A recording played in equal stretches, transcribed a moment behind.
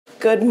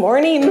Good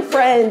morning,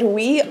 friend.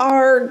 We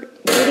are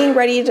getting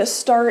ready to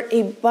start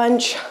a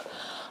bunch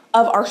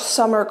of our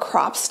summer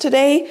crops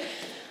today.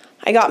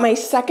 I got my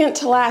second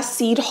to last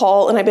seed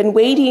haul and I've been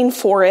waiting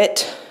for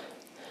it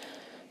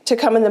to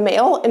come in the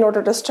mail in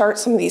order to start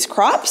some of these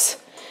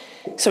crops.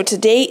 So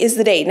today is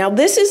the day. Now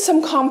this is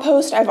some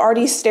compost I've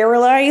already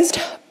sterilized,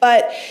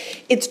 but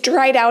it's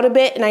dried out a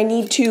bit and I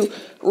need to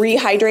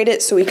rehydrate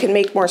it so we can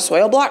make more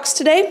soil blocks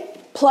today.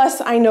 Plus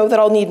I know that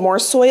I'll need more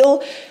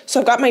soil. So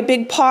I've got my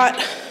big pot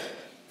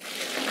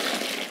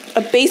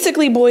of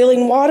basically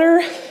boiling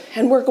water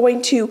and we're going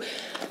to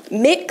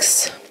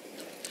mix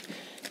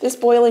this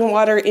boiling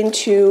water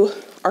into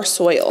our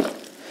soil.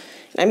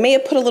 And I may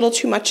have put a little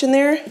too much in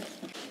there.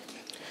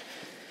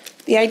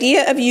 The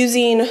idea of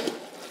using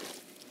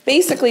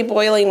basically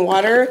boiling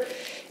water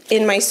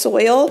in my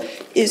soil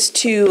is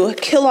to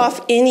kill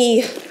off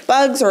any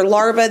bugs or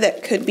larvae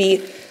that could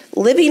be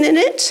living in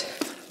it.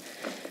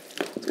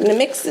 I'm going to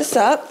mix this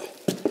up.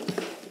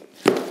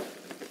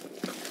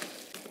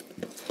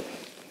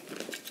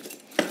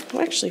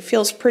 It actually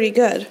feels pretty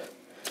good.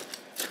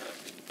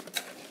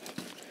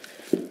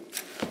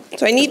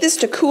 So I need this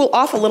to cool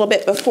off a little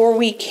bit before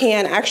we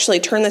can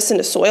actually turn this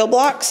into soil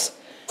blocks.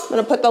 I'm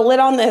going to put the lid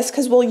on this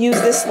because we'll use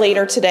this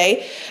later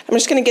today. I'm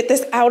just going to get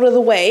this out of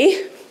the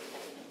way.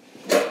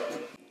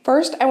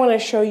 First, I want to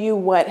show you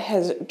what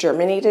has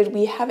germinated.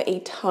 We have a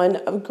ton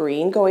of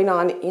green going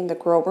on in the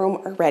grow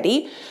room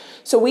already.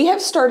 So we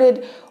have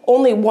started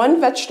only one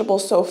vegetable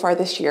so far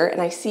this year,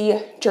 and I see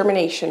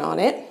germination on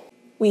it.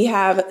 We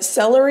have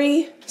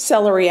celery,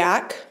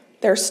 celeriac.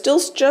 They're still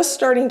just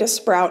starting to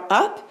sprout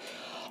up.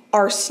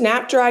 Our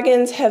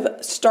snapdragons have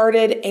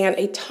started and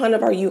a ton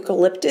of our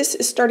eucalyptus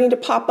is starting to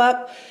pop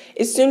up.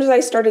 As soon as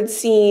I started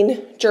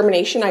seeing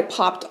germination, I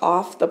popped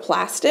off the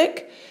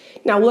plastic.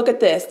 Now look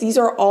at this. These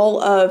are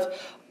all of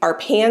our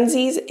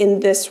pansies in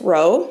this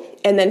row,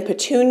 and then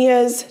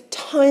petunias,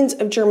 tons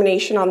of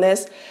germination on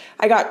this.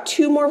 I got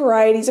 2 more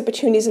varieties of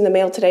petunias in the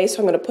mail today, so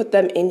I'm going to put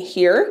them in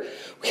here.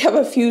 We have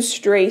a few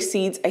stray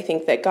seeds, I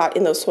think, that got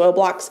in those soil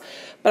blocks,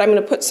 but I'm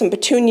going to put some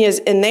petunias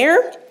in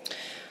there.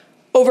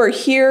 Over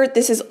here,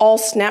 this is all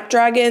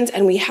snapdragons,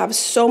 and we have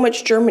so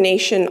much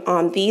germination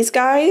on these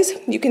guys.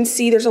 You can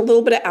see there's a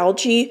little bit of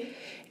algae,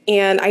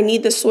 and I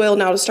need the soil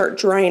now to start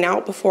drying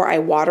out before I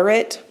water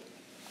it.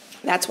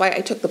 That's why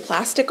I took the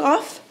plastic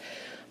off.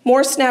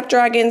 More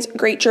snapdragons,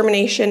 great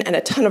germination, and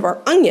a ton of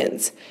our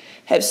onions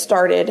have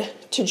started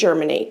to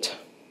germinate.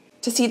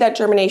 To see that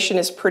germination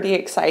is pretty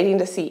exciting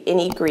to see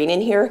any green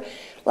in here.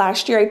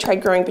 Last year I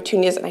tried growing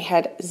petunias and I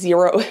had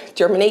 0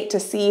 germinate. To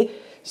see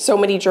so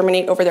many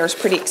germinate over there is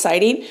pretty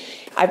exciting.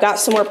 I've got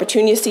some more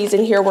petunia seeds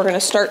in here we're gonna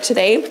start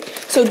today.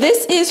 So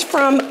this is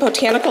from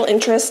Botanical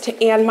Interest,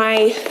 and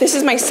this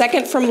is my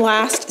second from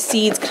last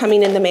seeds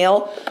coming in the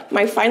mail.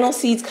 My final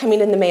seeds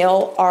coming in the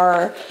mail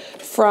are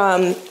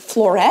from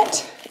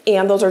Floret,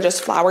 and those are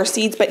just flower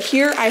seeds, but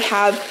here I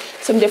have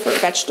some different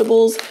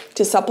vegetables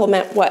to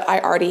supplement what I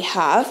already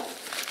have.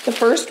 The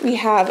first, we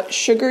have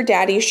Sugar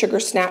Daddy Sugar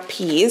Snap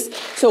Peas.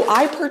 So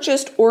I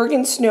purchased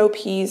Oregon Snow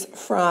Peas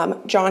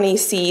from Johnny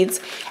Seeds,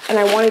 and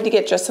I wanted to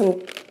get just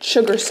some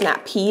Sugar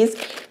Snap Peas.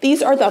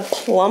 These are the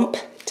plump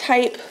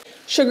type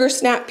Sugar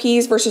Snap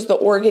Peas versus the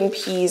Oregon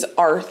peas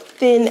are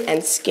thin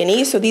and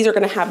skinny. So these are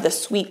gonna have the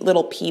sweet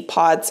little pea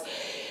pods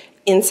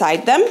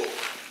inside them.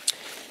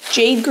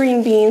 Jade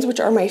green beans,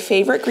 which are my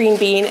favorite green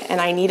bean, and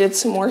I needed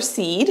some more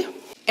seed.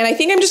 And I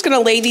think I'm just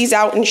gonna lay these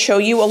out and show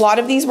you. A lot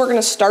of these we're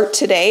gonna start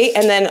today,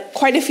 and then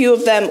quite a few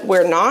of them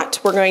we're not.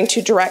 We're going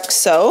to direct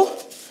sow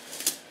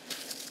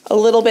a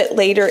little bit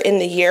later in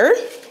the year.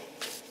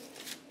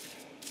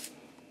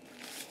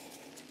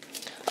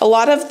 A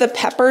lot of the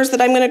peppers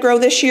that I'm gonna grow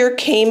this year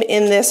came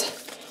in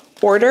this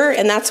order,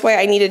 and that's why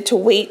I needed to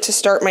wait to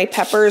start my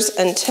peppers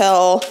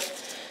until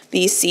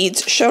these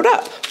seeds showed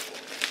up.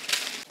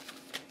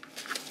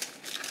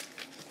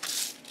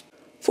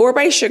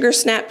 4x Sugar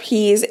Snap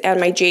Peas and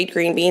my Jade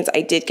green beans,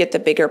 I did get the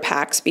bigger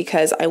packs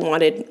because I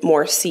wanted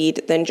more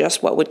seed than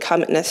just what would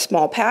come in a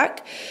small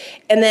pack.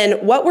 And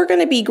then what we're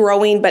gonna be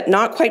growing, but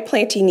not quite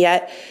planting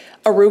yet,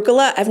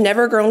 arugula. I've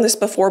never grown this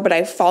before, but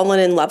I've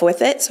fallen in love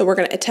with it. So we're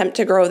gonna attempt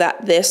to grow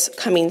that this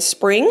coming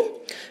spring.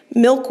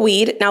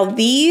 Milkweed. Now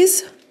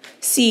these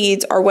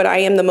seeds are what I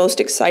am the most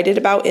excited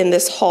about in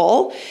this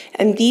haul.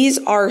 And these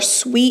are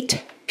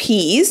sweet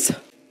peas.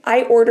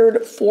 I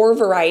ordered 4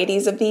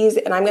 varieties of these,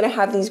 and I'm gonna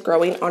have these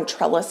growing on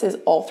trellises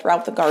all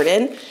throughout the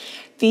garden.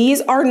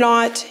 These are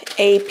not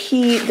a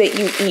pea that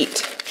you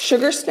eat.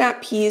 Sugar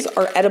Snap Peas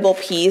are edible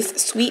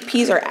peas. Sweet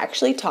peas are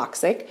actually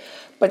toxic,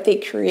 but they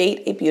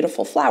create a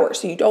beautiful flower.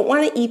 So you don't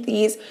wanna eat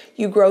these,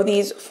 you grow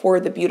these for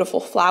the beautiful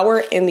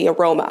flower and the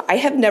aroma. I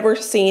have never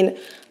seen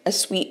a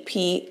sweet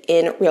pea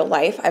in real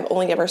life. I've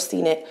only ever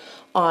seen it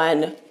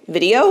on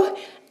video.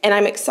 And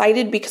I'm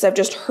excited because I've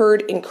just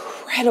heard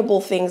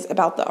incredible things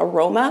about the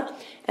aroma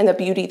and the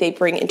beauty they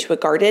bring into a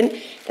garden.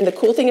 And the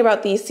cool thing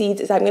about these seeds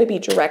is I'm gonna be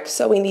direct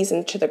sowing these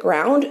into the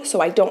ground, so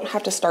I don't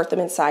have to start them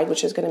inside,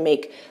 which is gonna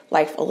make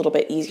life a little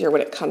bit easier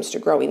when it comes to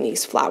growing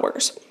these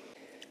flowers.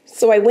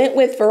 So I went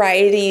with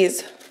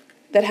varieties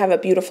that have a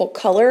beautiful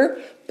color,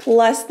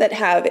 plus that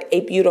have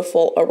a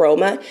beautiful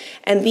aroma.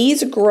 And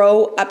these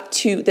grow up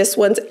to, this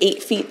one's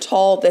 8 feet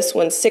tall, this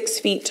one's 6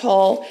 feet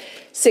tall,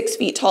 6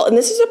 feet tall. And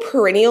this is a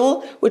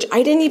perennial, which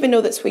I didn't even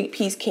know that sweet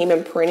peas came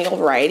in perennial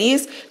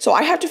varieties. So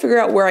I have to figure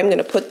out where I'm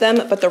gonna put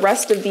them, but the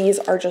rest of these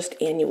are just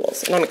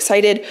annuals. And I'm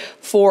excited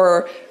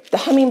for the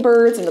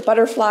hummingbirds and the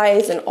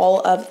butterflies and all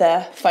of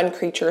the fun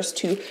creatures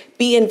to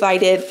be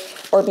invited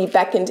or be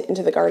beckoned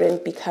into the garden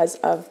because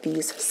of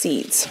these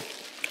seeds.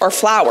 Or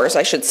flowers,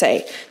 I should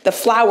say. The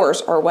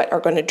flowers are what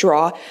are going to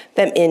draw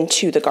them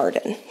into the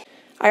garden.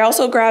 I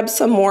also grabbed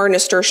some more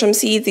nasturtium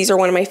seeds. These are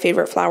one of my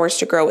favorite flowers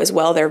to grow as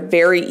well. They're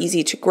very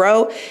easy to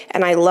grow,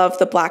 and I love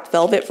the black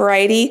velvet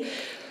variety.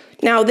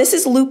 Now, this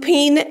is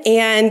lupine,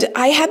 and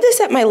I had this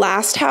at my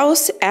last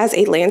house as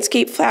a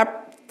landscape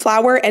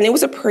flower, and it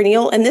was a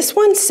perennial, and this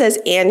one says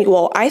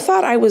annual. I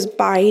thought I was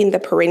buying the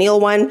perennial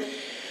one,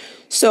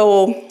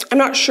 so I'm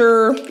not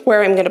sure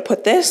where I'm gonna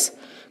put this.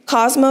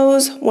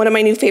 Cosmos, one of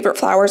my new favorite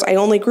flowers. I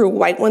only grew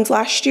white ones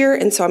last year,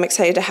 and so I'm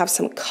excited to have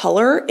some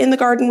color in the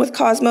garden with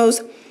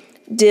cosmos.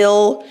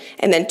 Dill,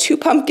 and then 2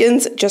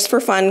 pumpkins just for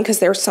fun because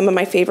they're some of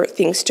my favorite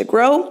things to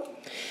grow.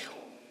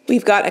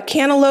 We've got a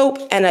cantaloupe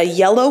and a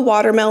yellow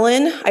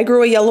watermelon. I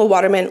grew a yellow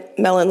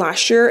watermelon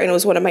last year, and it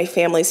was one of my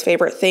family's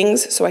favorite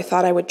things, so I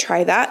thought I would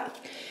try that.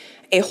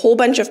 A whole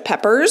bunch of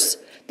peppers.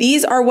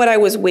 These are what I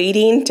was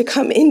waiting to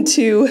come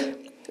into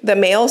the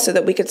mail so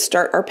that we could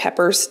start our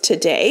peppers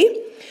today.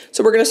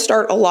 So we're gonna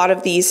start a lot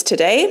of these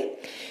today.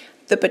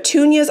 The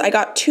petunias, I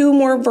got 2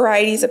 more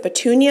varieties of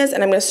petunias,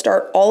 and I'm gonna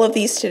start all of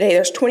these today.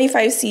 There's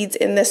 25 seeds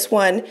in this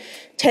one,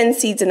 10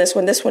 seeds in this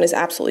one. This one is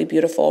absolutely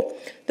beautiful.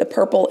 The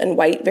purple and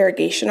white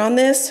variegation on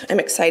this, I'm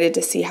excited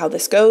to see how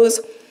this goes.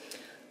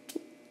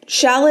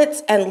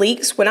 Shallots and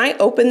leeks. When I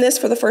opened this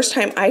for the first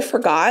time, I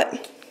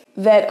forgot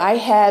that I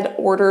had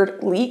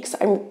ordered leeks.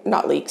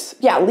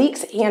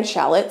 Leeks and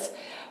shallots.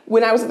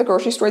 When I was at the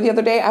grocery store the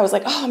other day, I was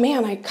like, oh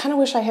man, I kind of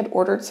wish I had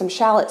ordered some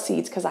shallot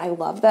seeds because I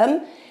love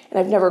them and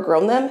I've never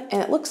grown them.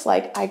 And it looks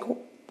like I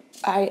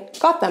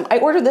got them. I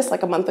ordered this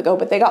like a month ago,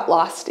 but they got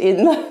lost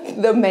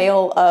in the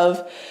mail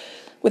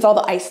with all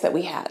the ice that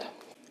we had.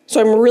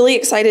 So I'm really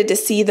excited to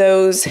see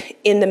those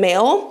in the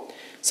mail.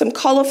 Some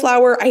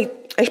cauliflower. I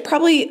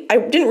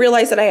didn't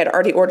realize that I had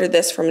already ordered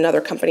this from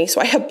another company,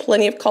 so I have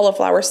plenty of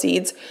cauliflower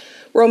seeds.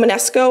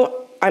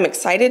 Romanesco, I'm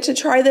excited to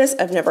try this.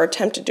 I've never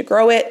attempted to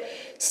grow it.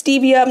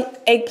 Stevia,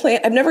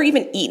 eggplant. I've never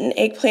even eaten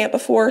eggplant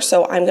before,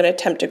 so I'm gonna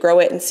attempt to grow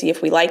it and see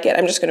if we like it.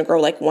 I'm just gonna grow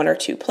like 1 or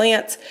 2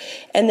 plants.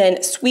 And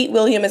then Sweet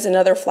William is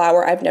another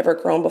flower I've never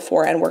grown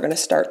before, and we're gonna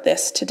start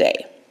this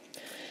today.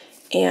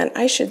 And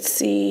I should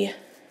see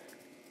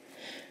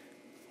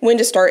when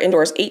to start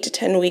indoors, 8 to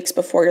 10 weeks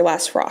before your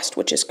last frost,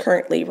 which is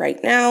currently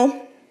right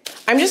now.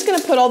 I'm just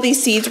gonna put all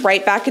these seeds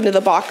right back into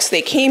the box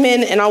they came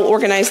in, and I'll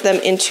organize them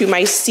into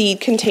my seed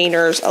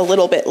containers a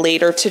little bit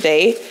later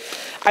today.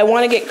 I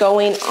wanna get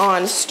going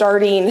on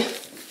starting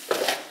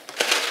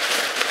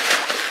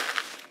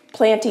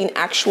planting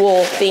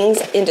actual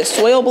things into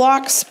soil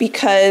blocks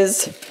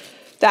because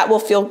that will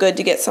feel good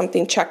to get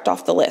something checked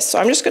off the list. So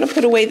I'm just gonna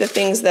put away the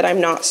things that I'm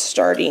not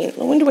starting.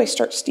 When do I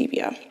start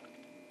stevia?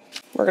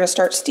 We're gonna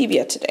start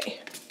stevia today.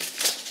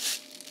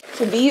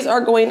 So these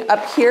are going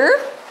up here.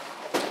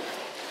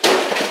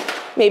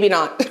 Maybe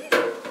not.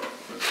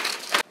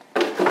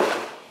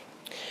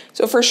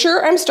 So for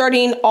sure I'm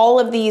starting all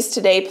of these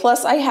today,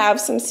 plus I have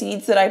some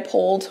seeds that I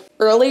pulled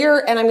earlier,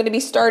 and I'm gonna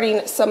be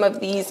starting some of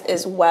these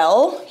as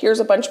well. Here's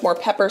a bunch more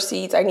pepper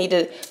seeds. I need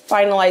to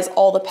finalize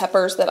all the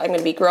peppers that I'm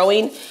gonna be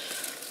growing.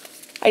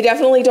 I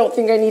definitely don't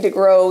think I need to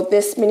grow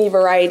this many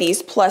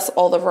varieties plus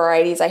all the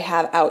varieties I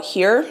have out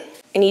here.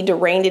 I need to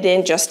rein it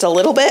in just a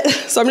little bit.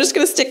 So I'm just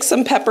gonna stick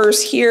some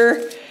peppers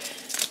here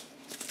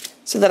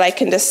so that I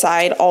can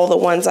decide all the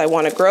ones I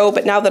wanna grow.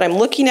 But now that I'm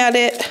looking at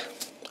it,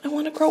 I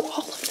wanna grow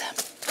all of them.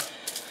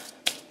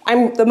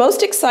 I'm the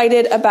most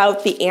excited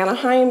about the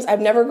Anaheims.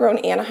 I've never grown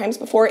Anaheims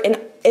before, and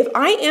if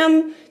I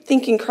am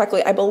thinking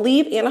correctly, I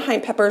believe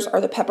Anaheim peppers are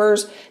the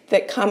peppers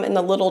that come in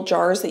the little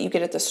jars that you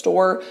get at the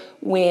store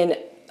when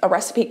a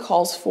recipe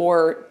calls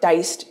for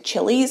diced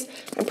chilies.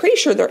 I'm pretty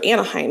sure they're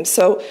Anaheim.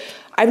 So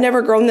I've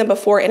never grown them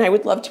before, and I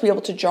would love to be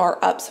able to jar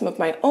up some of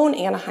my own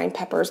Anaheim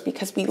peppers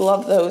because we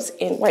love those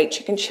in white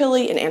chicken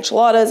chili and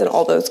enchiladas and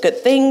all those good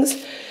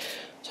things.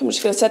 So I'm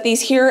just gonna set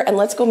these here and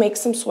let's go make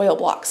some soil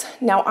blocks.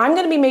 Now I'm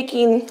gonna be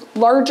making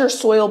larger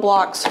soil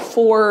blocks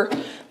for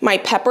my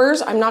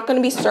peppers. I'm not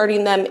gonna be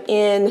starting them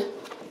in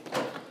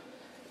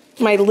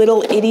my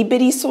little itty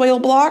bitty soil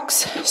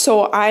blocks.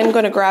 So I'm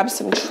gonna grab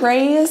some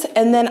trays,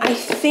 and then I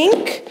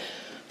think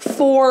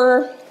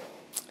for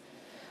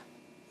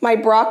my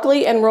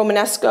broccoli and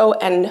Romanesco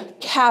and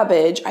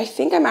cabbage, I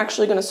think I'm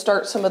actually gonna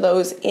start some of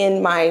those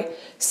in my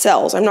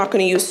cells. I'm not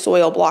gonna use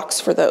soil blocks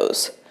for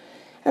those.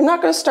 I'm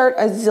not gonna start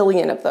a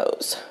zillion of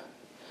those.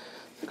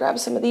 Grab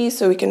some of these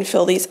so we can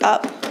fill these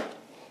up.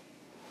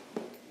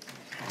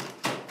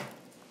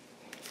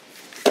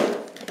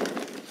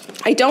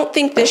 I don't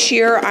think this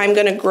year I'm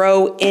gonna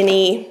grow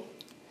any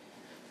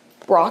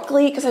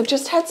broccoli because I've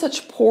just had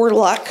such poor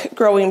luck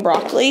growing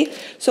broccoli.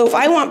 So if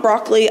I want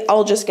broccoli,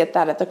 I'll just get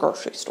that at the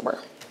grocery store.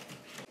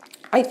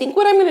 I think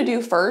what I'm gonna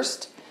do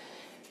first,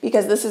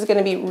 because this is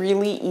gonna be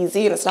really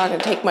easy and it's not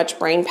gonna take much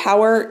brain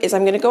power, is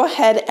I'm gonna go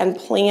ahead and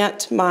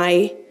plant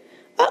my,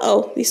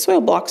 uh-oh, these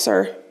soil blocks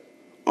are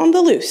on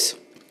the loose.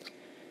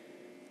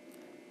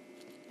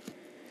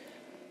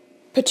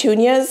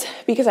 Petunias,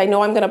 because I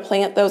know I'm gonna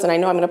plant those and I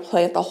know I'm gonna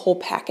plant the whole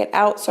packet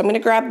out. So I'm gonna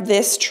grab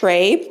this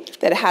tray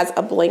that has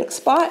a blank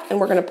spot and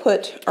we're gonna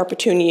put our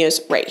petunias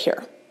right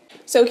here.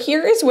 So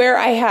here is where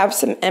I have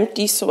some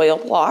empty soil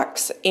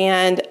blocks,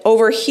 and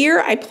over here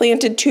I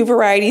planted 2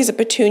 varieties of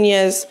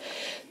petunias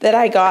that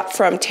I got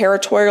from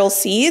Territorial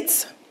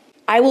Seeds.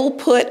 I will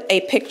put a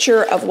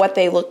picture of what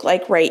they look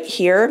like right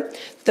here.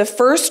 The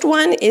first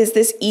one is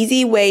this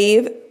Easy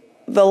Wave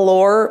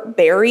Velour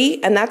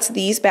Berry, and that's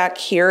these back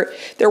here.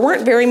 There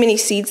weren't very many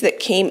seeds that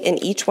came in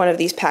each one of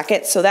these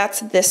packets, so that's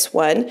this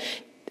one.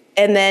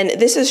 And then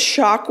this is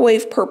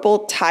Shockwave Purple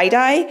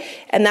Tie-Dye,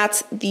 and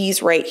that's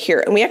these right here.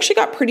 And we actually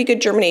got pretty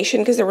good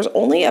germination because there was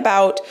only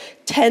about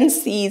 10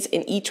 seeds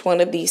in each one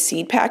of these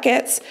seed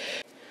packets.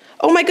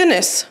 Oh my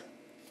goodness.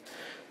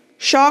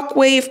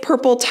 Shockwave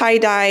Purple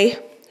Tie-Dye,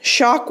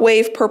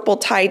 Shockwave Purple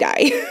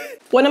Tie-Dye.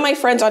 One of my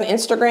friends on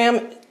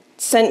Instagram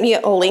sent me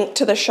a link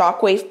to the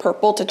Shockwave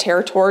Purple to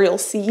Territorial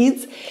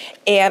Seeds,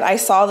 and I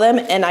saw them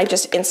and I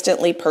just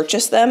instantly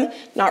purchased them,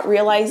 not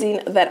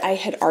realizing that I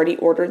had already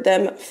ordered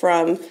them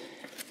from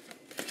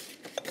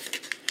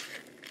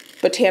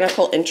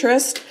Botanical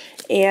Interest.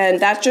 And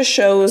that just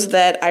shows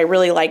that I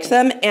really like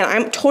them, and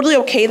I'm totally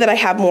okay that I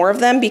have more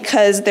of them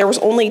because there was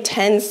only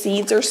 10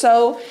 seeds or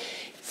so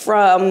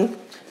from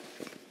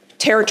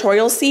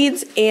Territorial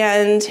Seeds,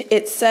 and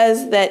it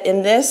says that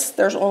in this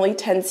there's only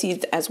 10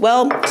 seeds as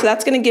well, so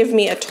that's going to give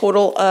me a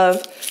total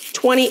of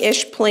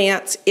 20-ish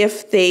plants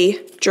if they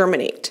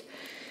germinate.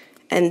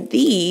 And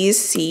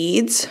these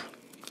seeds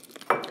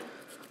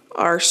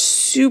are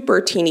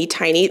super teeny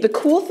tiny. The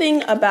cool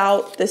thing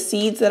about the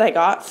seeds that I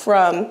got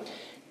from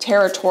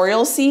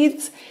Territorial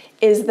Seeds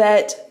is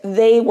that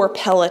they were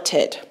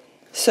pelleted.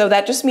 So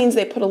that just means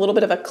they put a little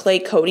bit of a clay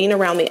coating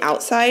around the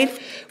outside,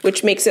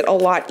 which makes it a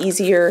lot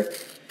easier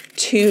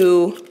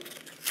to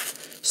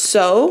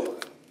sow.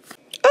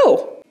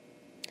 Oh,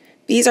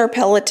 these are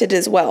pelleted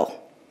as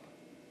well.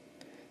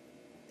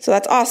 So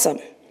that's awesome.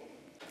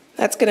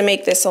 That's gonna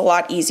make this a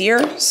lot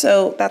easier.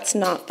 So that's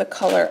not the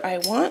color I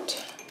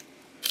want.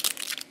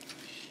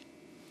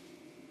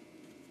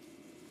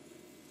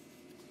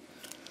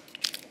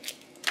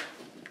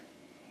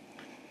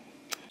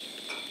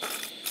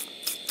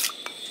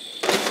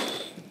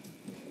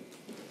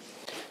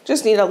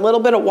 Just need a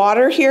little bit of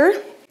water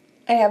here.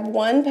 I have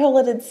 1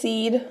 pelleted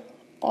seed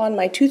on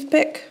my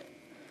toothpick,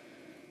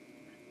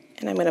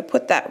 and I'm gonna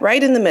put that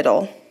right in the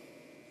middle.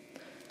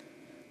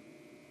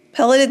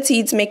 Pelleted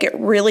seeds make it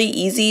really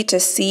easy to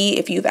see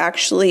if you've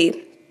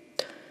actually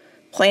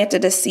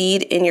planted a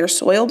seed in your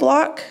soil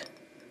block.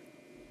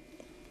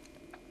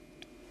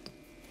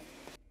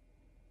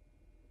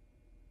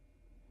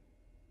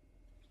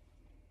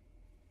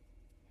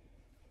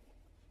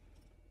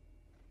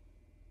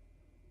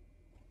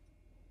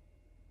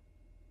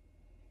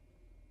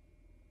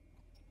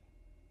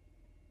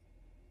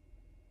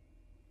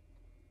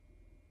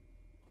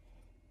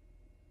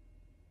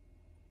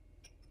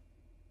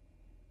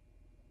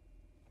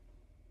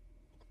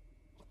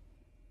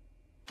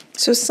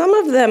 So some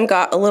of them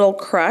got a little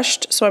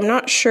crushed, so I'm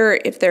not sure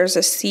if there's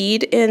a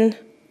seed in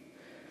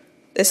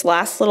this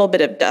last little bit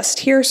of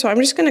dust here. So I'm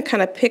just gonna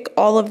kind of pick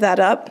all of that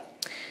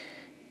up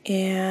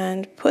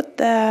and put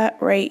that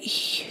right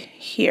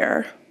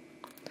here.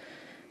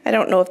 I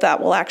don't know if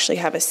that will actually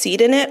have a seed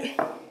in it.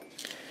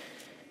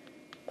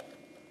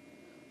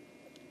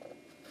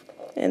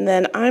 And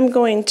then I'm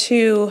going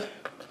to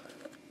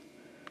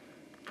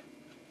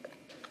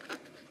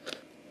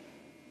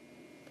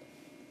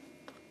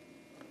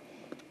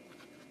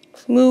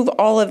move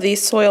all of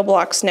these soil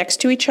blocks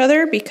next to each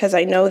other because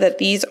I know that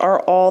these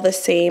are all the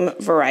same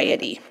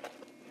variety.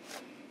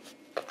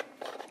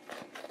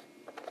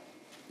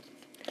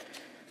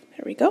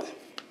 There we go. So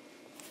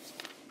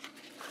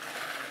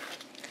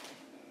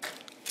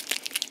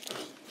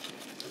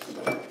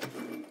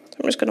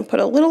I'm just going to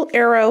put a little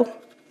arrow.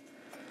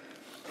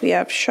 We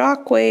have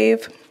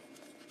Shockwave,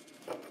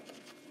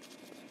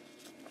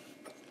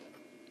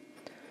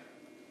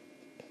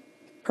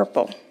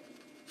 Purple.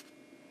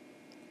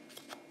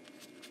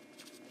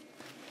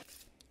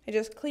 I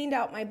just cleaned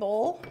out my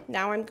bowl.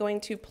 Now I'm going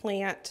to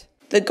plant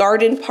the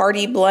Garden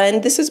Party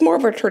Blend. This is more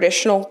of a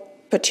traditional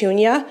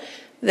petunia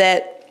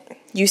that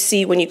you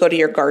see when you go to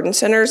your garden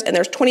centers, and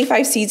there's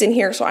 25 seeds in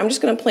here, so I'm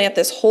just gonna plant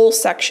this whole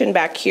section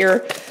back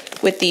here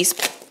with these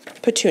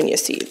petunia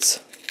seeds.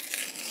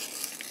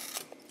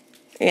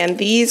 And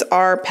these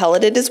are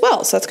pelleted as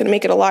well, so that's gonna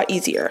make it a lot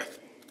easier.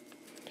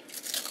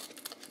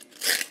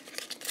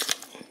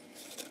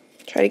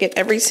 Try to get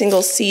every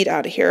single seed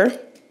out of here.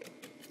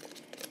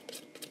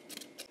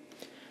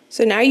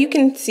 So now you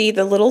can see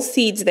the little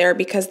seeds there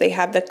because they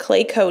have the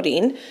clay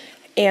coating,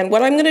 And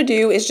what I'm gonna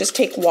do is just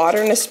take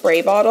water in a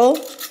spray bottle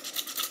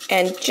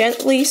and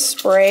gently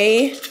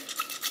spray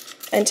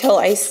until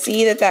I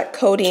see that that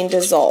coating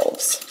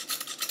dissolves.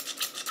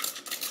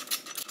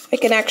 I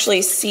can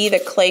actually see the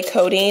clay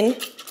coating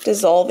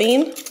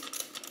dissolving.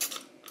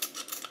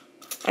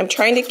 I'm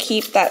trying to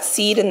keep that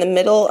seed in the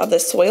middle of the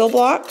soil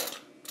block.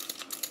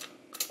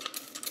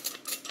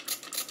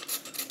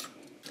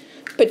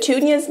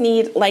 Petunias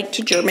need light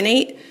to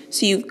germinate,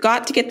 so you've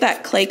got to get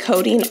that clay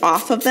coating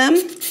off of them.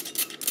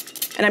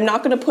 And I'm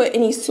not going to put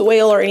any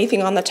soil or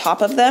anything on the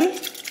top of them.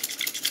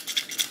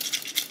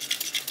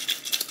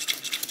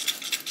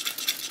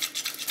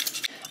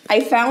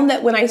 I found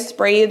that when I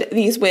sprayed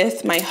these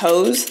with my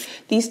hose,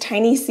 these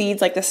tiny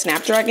seeds like the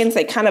snapdragons,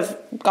 they kind of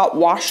got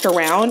washed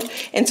around.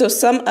 And so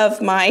some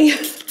of my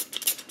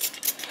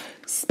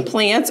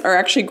plants are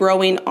actually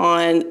growing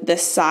on the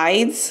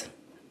sides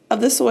of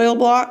the soil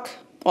block.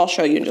 I'll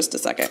show you in just a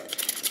second.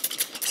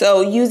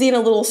 So using a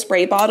little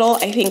spray bottle,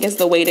 I think, is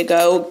the way to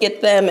go.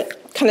 Get them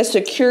kind of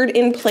secured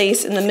in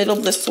place in the middle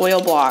of the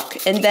soil block,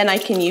 and then I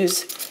can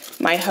use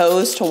my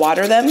hose to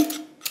water them.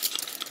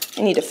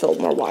 I need to fill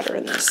more water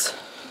in this.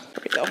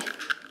 There we go.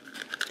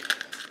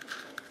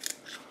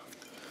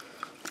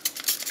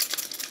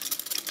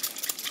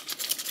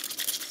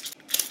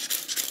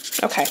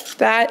 Okay,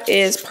 that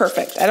is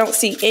perfect. I don't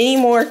see any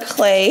more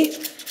clay.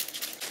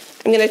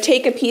 I'm gonna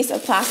take a piece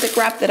of plastic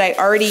wrap that I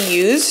already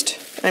used.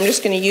 I'm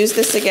just gonna use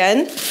this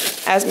again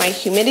as my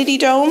humidity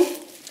dome.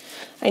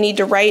 I need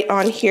to write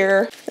on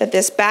here that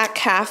this back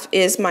half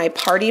is my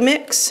party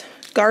mix,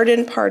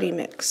 garden party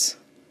mix.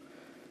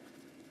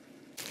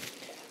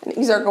 And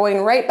these are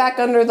going right back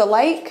under the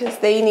light because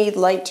they need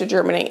light to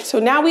germinate. So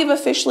now we've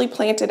officially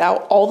planted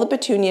out all the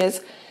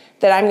petunias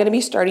that I'm gonna be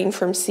starting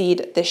from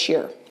seed this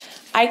year.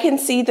 I can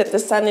see that the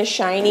sun is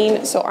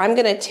shining, so I'm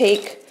gonna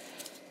take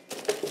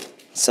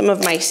some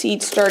of my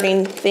seed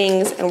starting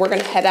things and we're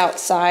gonna head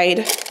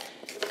outside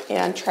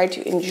and try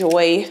to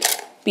enjoy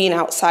being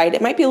outside.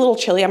 It might be a little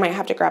chilly, I might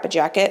have to grab a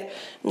jacket.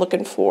 I'm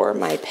looking for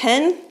my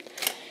pen,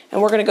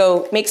 and we're gonna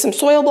go make some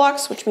soil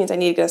blocks, which means I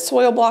need to get a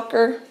soil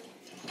blocker.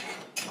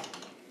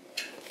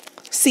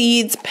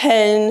 Seeds,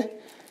 pen,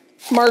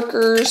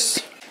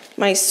 markers,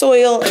 my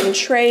soil and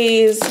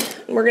trays,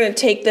 and we're gonna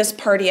take this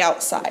party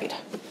outside.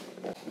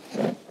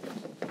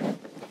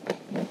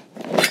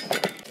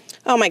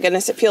 Oh my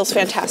goodness, it feels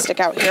fantastic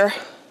out here.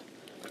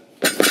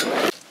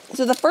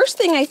 So the first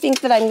thing I think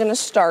that I'm gonna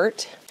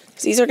start,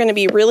 because these are gonna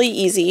be really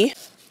easy,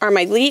 are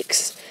my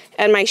leeks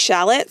and my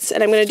shallots.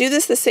 And I'm gonna do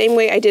this the same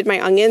way I did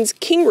my onions.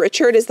 King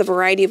Richard is the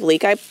variety of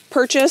leek I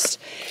purchased,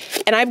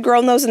 and I've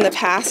grown those in the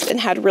past and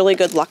had really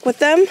good luck with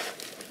them.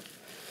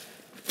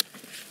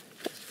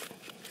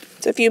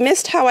 So if you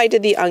missed how I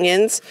did the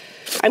onions,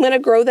 I'm gonna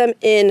grow them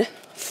in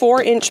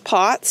 4-inch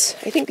pots.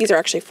 I think these are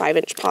actually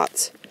 5-inch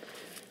pots.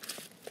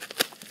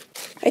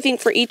 I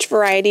think for each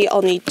variety,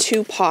 I'll need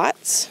 2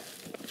 pots.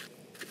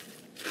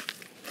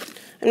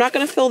 I'm not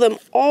going to fill them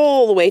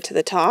all the way to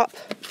the top.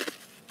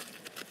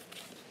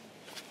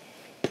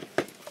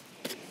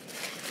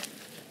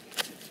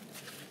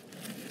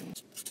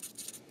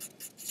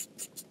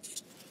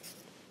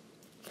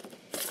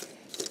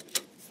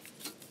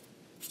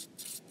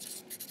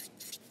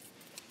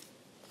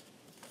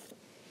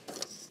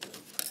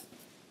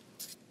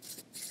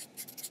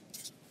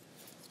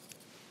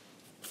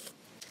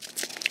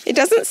 It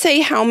doesn't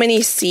say how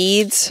many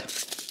seeds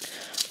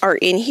are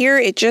in here.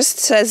 It just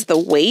says the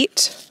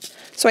weight.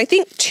 So I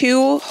think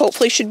 2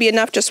 hopefully should be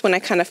enough just when I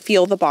kind of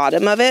feel the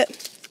bottom of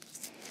it.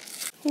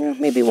 Yeah,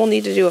 maybe we'll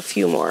need to do a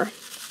few more.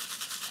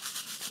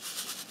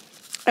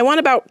 I want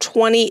about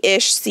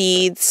 20-ish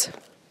seeds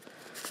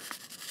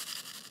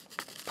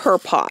per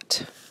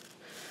pot.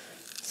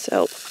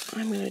 So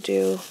I'm going to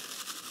do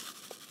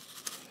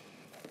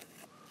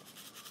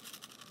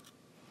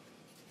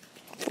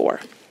 4.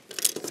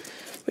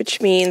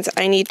 Which means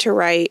I need to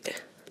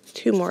write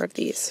 2 more of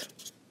these.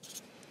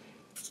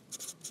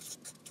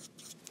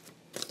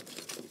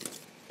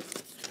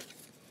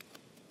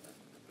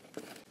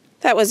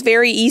 That was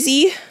very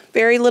easy,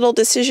 very little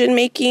decision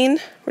making.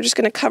 We're just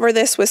gonna cover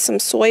this with some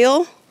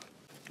soil.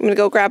 I'm gonna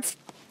go grab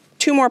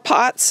 2 more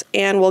pots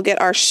and we'll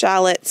get our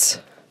shallots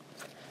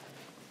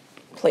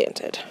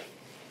planted.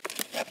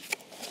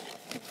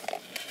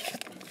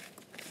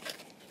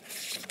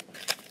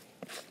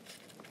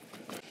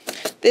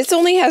 This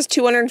only has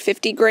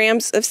 250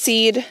 grams of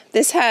seed.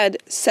 This had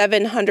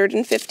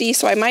 750,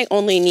 so I might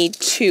only need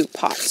 2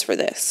 pots for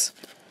this.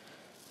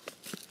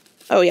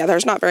 Oh yeah,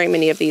 there's not very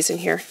many of these in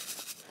here.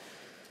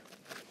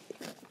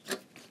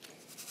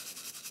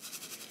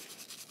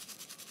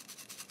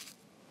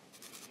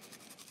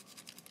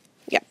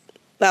 Yep,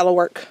 that'll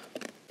work.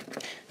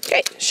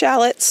 Okay,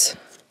 shallots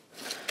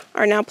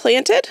are now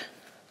planted.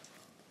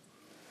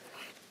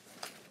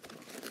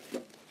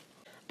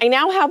 I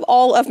now have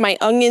all of my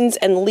onions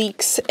and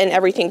leeks and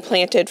everything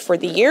planted for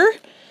the year,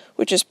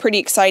 which is pretty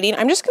exciting.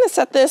 I'm just gonna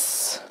set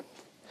this,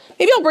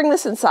 maybe I'll bring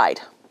this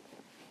inside.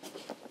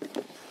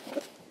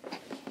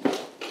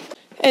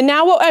 And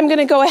now what I'm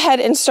gonna go ahead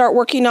and start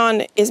working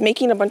on is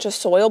making a bunch of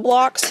soil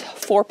blocks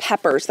for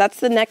peppers. That's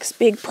the next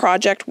big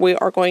project we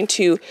are going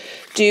to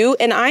do.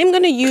 And I'm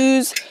gonna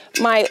use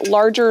my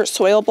larger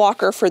soil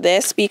blocker for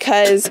this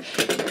because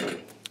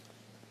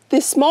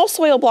this small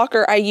soil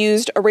blocker I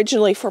used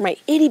originally for my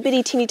itty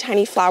bitty teeny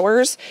tiny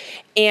flowers.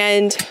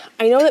 And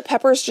I know that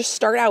peppers just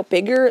start out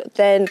bigger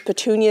than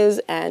petunias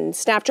and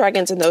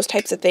snapdragons and those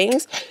types of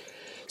things.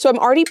 So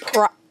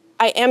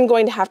I am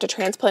going to have to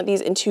transplant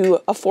these into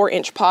a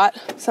 4-inch pot,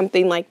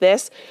 something like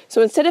this.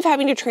 So instead of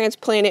having to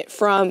transplant it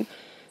from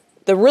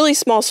the really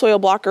small soil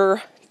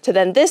blocker to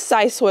then this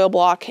size soil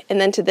block and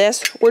then to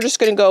this, we're just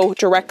gonna go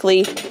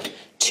directly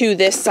to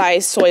this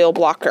size soil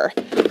blocker.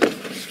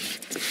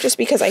 Just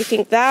because I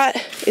think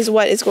that is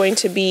what is going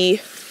to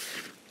be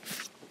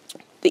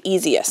the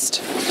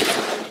easiest.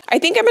 I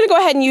think I'm gonna go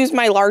ahead and use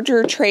my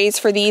larger trays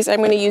for these.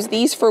 I'm gonna use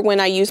these for when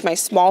I use my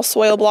small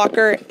soil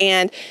blocker,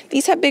 and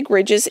these have big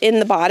ridges in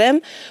the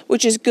bottom,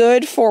 which is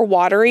good for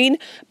watering,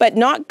 but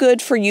not good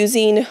for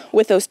using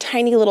with those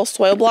tiny little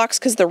soil blocks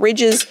because the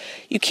ridges,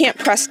 you can't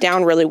press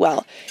down really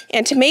well.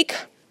 And to make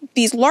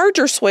these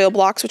larger soil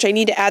blocks, which I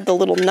need to add the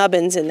little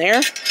nubbins in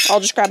there,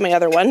 I'll just grab my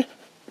other one.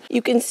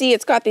 You can see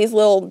it's got these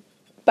little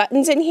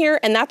buttons in here,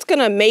 and that's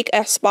gonna make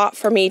a spot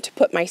for me to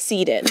put my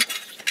seed in.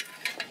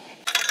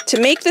 To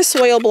make the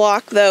soil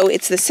block though,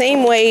 it's the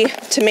same way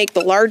to make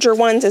the larger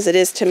ones as it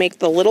is to make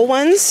the little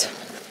ones.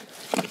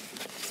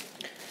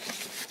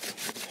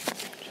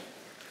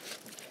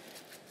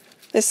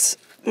 This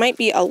might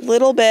be a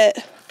little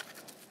bit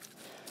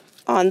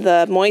on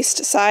the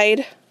moist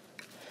side,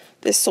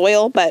 this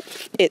soil,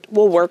 but it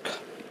will work.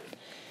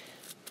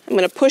 I'm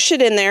gonna push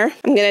it in there.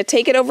 I'm gonna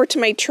take it over to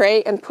my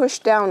tray and push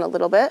down a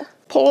little bit,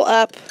 pull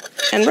up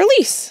and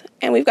release.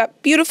 And we've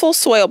got beautiful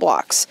soil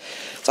blocks.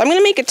 So I'm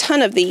gonna make a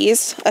ton of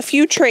these, a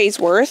few trays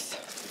worth.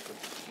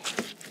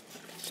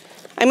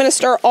 I'm gonna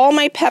start all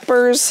my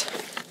peppers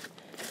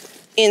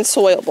in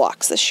soil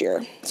blocks this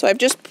year. So I've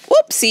just,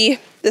 whoopsie,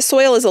 the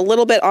soil is a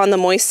little bit on the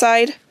moist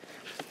side,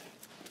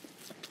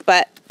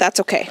 but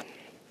that's okay.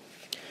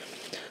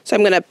 So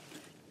I'm gonna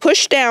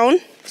push down.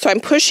 So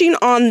I'm pushing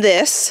on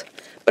this,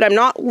 but I'm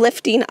not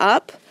lifting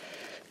up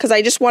because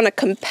I just wanna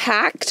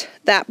compact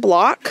that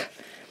block.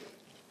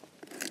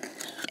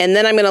 And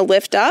then I'm gonna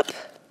lift up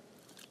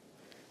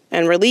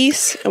and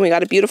release, and we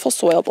got a beautiful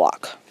soil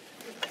block.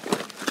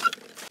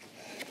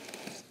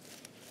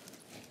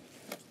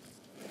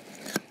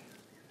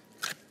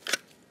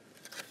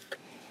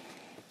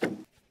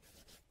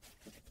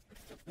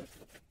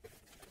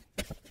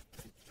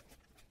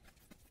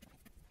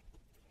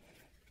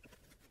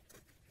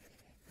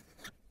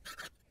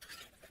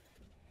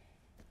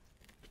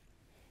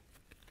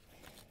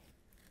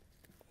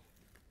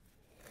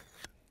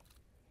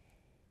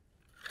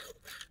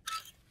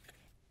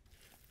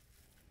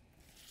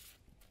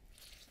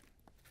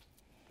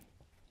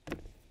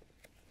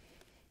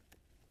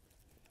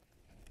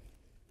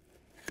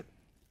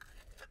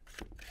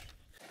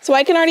 So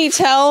I can already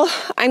tell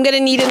I'm gonna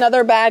need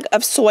another bag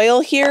of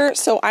soil here.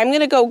 So I'm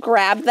gonna go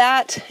grab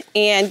that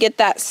and get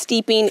that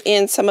steeping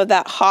in some of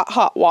that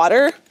hot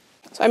water.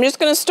 So I'm just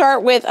gonna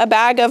start with a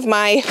bag of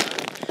my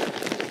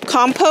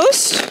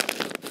compost.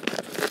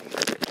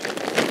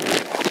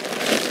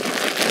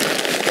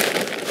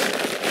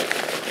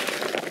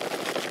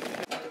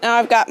 Now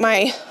I've got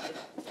my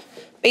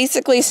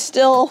basically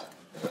still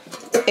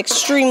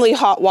extremely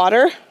hot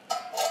water.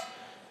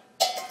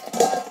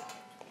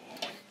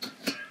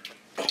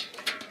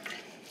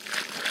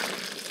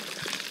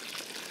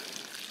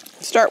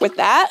 Start with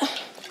that.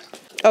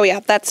 Oh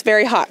yeah, that's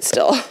very hot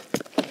still.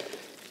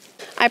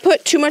 I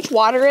put too much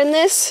water in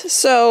this,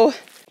 so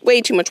way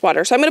too much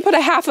water. So I'm gonna put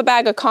a half a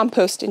bag of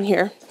compost in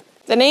here.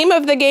 The name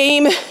of the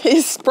game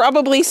is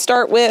probably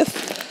start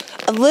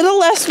with a little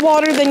less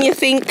water than you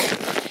think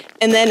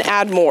and then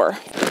add more.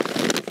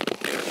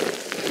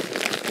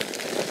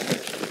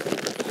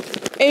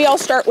 Maybe I'll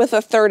start with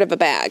 1/3 of a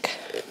bag.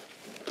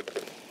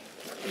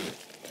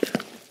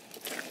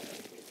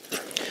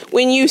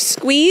 When you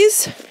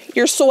squeeze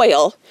your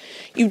soil,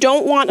 you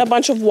don't want a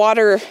bunch of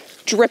water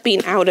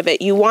dripping out of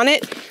it. You want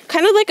it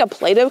kind of like a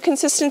Play-Doh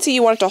consistency.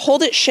 You want it to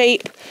hold its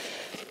shape,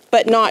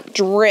 but not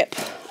drip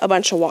a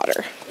bunch of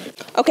water.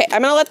 Okay,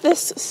 I'm gonna let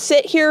this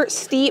sit here,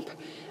 steep,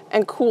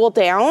 and cool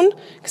down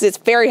because it's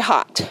very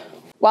hot.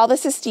 While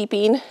this is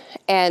steeping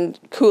and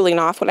cooling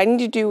off, what I need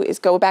to do is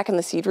go back in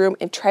the seed room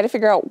and try to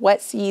figure out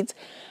what seeds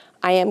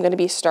I am gonna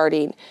be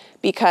starting,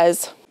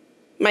 because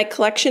my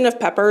collection of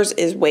peppers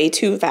is way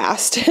too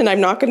vast and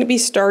I'm not going to be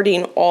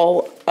starting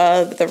all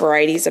of the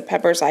varieties of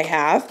peppers I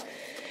have.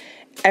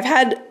 I've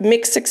had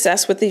mixed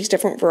success with these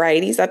different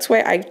varieties. That's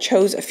why I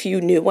chose a few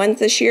new ones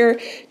this year,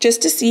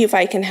 just to see if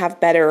I can have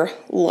better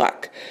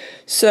luck.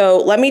 So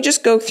let me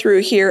just go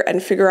through here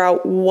and figure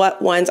out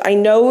what ones. I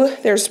know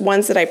there's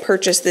ones that I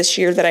purchased this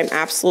year that I'm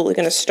absolutely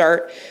going to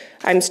start.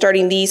 I'm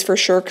starting these for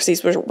sure because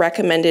these were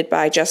recommended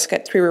by Jessica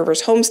at Three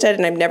Rivers Homestead,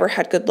 and I've never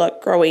had good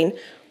luck growing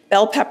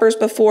bell peppers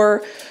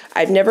before.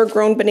 I've never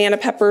grown banana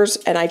peppers,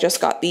 and I just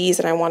got these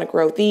and I want to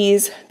grow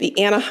these. The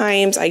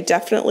Anaheims I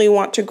definitely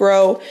want to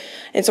grow.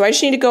 And so I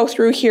just need to go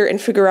through here and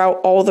figure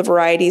out all the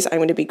varieties I'm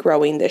going to be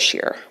growing this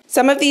year.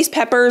 Some of these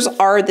peppers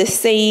are the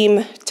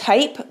same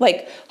type,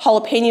 like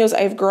jalapenos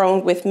I've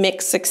grown with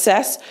mixed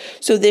success.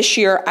 So this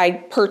year I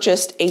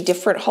purchased a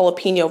different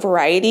jalapeno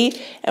variety,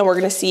 and we're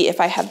going to see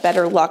if I have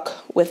better luck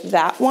with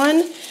that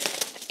one.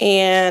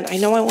 And I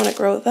know I want to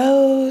grow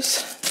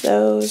those.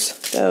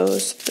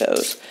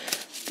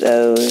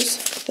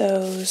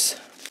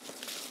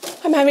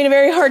 I'm having a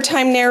very hard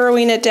time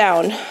narrowing it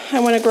down. I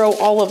want to grow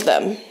all of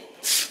them.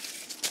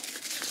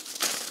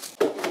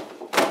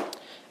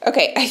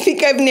 Okay, I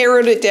think I've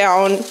narrowed it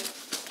down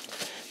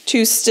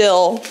to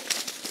still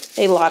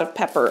a lot of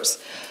peppers.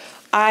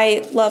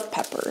 I love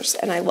peppers,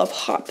 and I love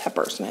hot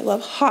peppers, and I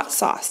love hot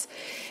sauce.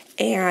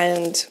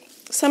 And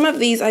some of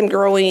these I'm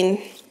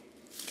growing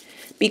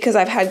because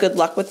I've had good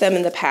luck with them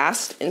in the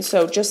past. And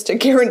so just to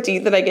guarantee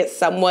that I get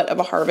somewhat of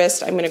a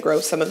harvest, I'm gonna grow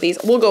some of these.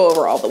 We'll go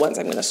over all the ones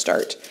I'm gonna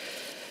start.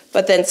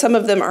 But then some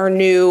of them are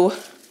new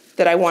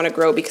that I wanna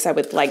grow because I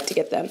would like to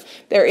get them.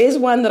 There is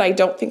one that I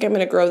don't think I'm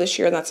gonna grow this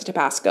year, and that's a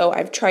Tabasco.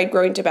 I've tried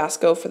growing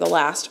Tabasco for the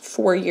last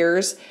 4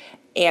 years,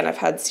 and I've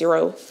had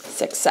 0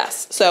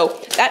 success. So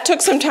that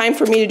took some time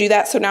for me to do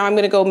that. So now I'm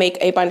gonna go make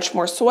a bunch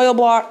more soil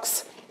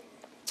blocks.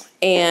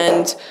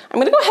 And I'm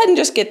gonna go ahead and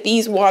just get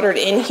these watered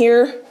in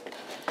here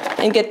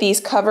and get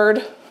these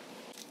covered.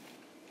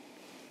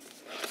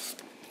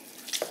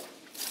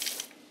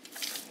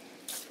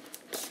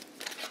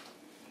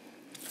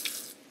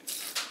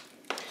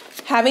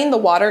 Having the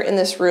water in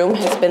this room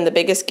has been the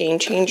biggest game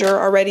changer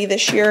already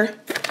this year.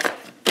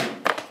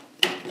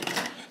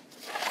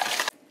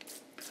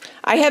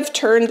 I have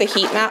turned the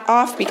heat mat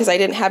off because I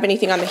didn't have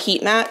anything on the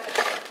heat mat,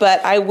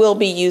 but I will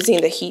be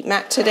using the heat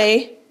mat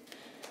today,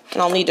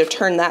 and I'll need to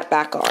turn that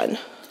back on.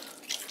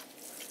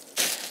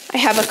 I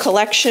have a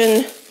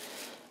collection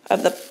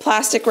of the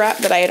plastic wrap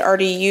that I had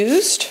already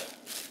used.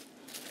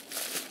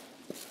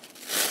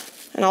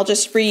 And I'll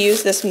just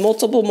reuse this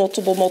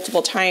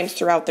multiple times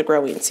throughout the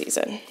growing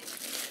season.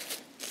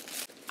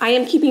 I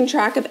am keeping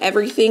track of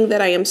everything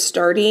that I am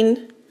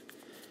starting.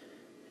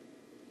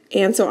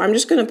 And so I'm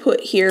just gonna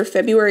put here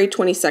February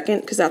 22nd,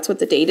 because that's what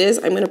the date is.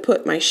 I'm gonna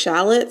put my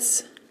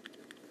shallots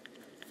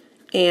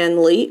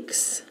and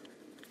leeks.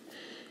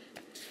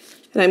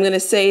 And I'm gonna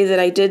say that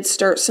I did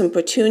start some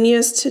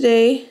petunias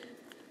today.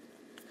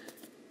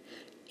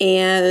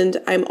 And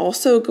I'm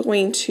also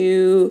going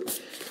to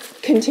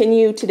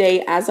continue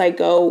today as I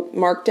go,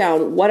 mark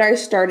down what I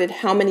started,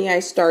 how many I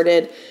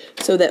started,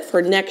 so that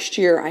for next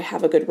year I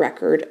have a good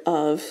record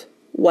of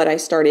what I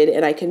started,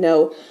 and I can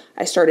know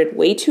I started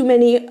way too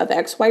many of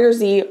X, Y, or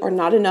Z, or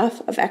not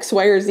enough of X,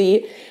 Y, or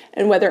Z,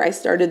 and whether I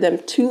started them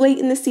too late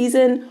in the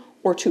season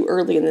or too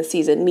early in the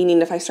season,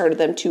 meaning if I started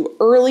them too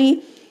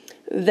early,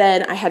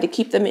 then I had to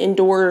keep them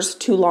indoors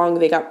too long.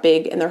 They got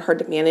big and they're hard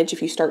to manage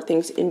if you start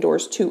things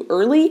indoors too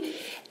early,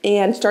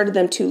 and started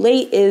them too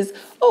late is,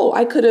 oh,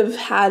 I could have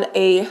had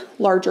a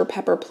larger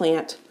pepper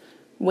plant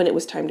when it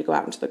was time to go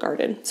out into the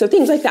garden. So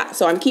things like that.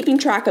 So I'm keeping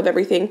track of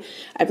everything.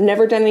 I've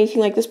never done anything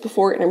like this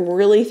before, and I'm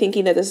really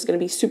thinking that this is gonna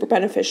be super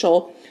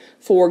beneficial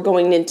for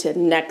going into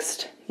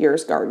next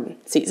year's garden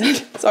season.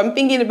 So I'm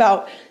thinking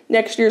about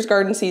next year's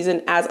garden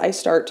season as I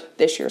start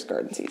this year's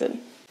garden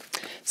season.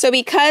 So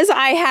because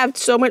I have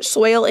so much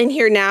soil in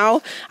here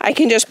now, I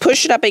can just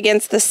push it up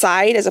against the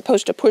side as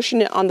opposed to pushing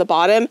it on the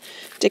bottom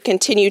to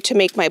continue to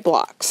make my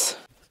blocks.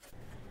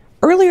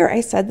 Earlier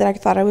I said that I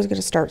thought I was going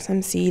to start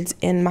some seeds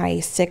in my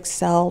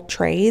 6-cell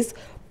trays,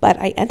 but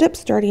I end up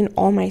starting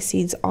all my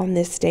seeds on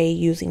this day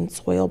using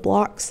soil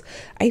blocks.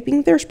 I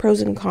think there's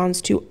pros and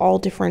cons to all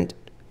different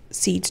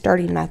seed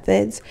starting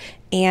methods,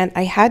 and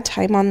I had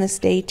time on this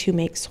day to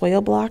make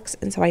soil blocks,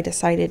 and so I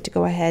decided to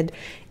go ahead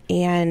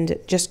and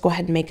just go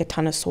ahead and make a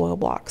ton of soil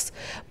blocks.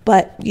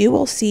 But you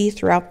will see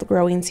throughout the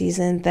growing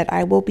season that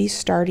I will be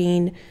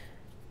starting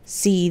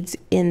seeds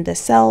in the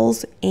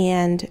cells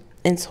and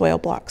in soil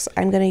blocks.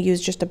 I'm going to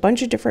use just a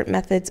bunch of different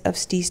methods of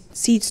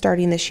seed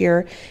starting this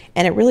year,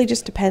 and it really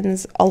just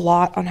depends a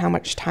lot on how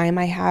much time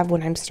I have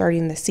when I'm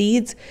starting the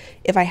seeds.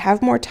 If I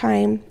have more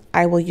time,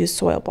 I will use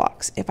soil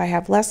blocks. If I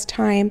have less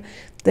time,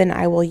 then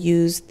I will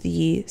use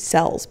the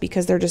cells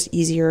because they're just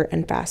easier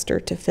and faster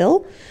to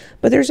fill.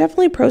 But there's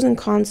definitely pros and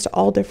cons to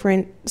all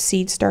different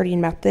seed starting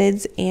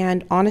methods,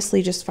 and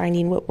honestly just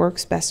finding what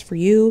works best for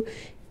you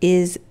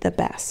is the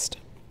best.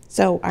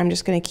 So I'm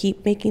just going to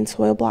keep making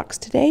soil blocks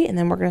today, and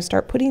then we're going to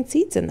start putting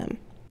seeds in them.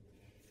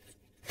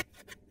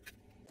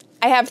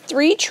 I have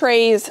 3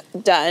 trays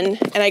done,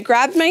 and I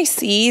grabbed my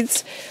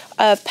seeds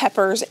of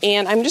peppers,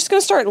 and I'm just going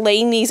to start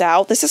laying these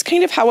out. This is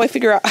kind of how I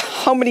figure out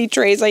how many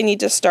trays I need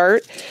to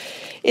start,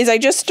 is I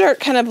just start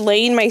kind of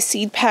laying my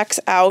seed packs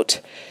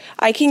out.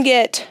 I can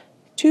get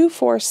 2,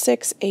 4,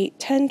 6, 8,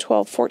 10,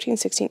 12, 14,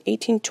 16,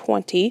 18,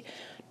 20,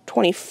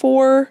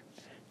 24,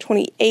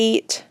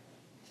 28,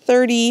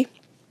 30,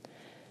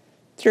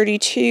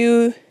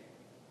 32,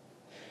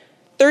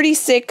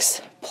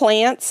 36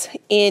 plants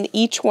in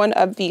each one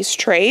of these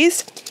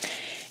trays.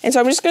 And so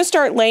I'm just going to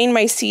start laying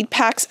my seed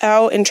packs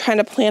out and trying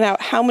to plan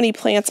out how many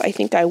plants I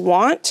think I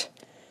want.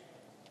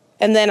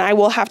 And then I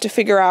will have to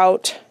figure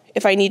out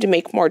if I need to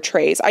make more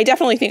trays. I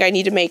definitely think I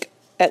need to make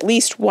at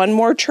least one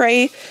more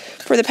tray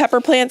for the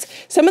pepper plants.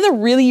 Some of the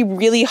really,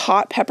 really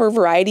hot pepper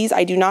varieties,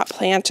 I do not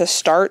plan to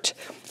start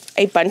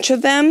a bunch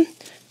of them.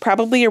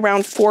 Probably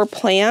around 4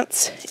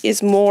 plants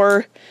is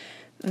more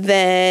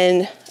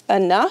than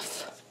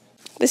enough.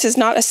 This is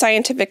not a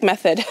scientific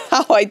method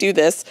how I do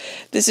this.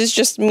 This is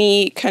just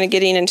me kind of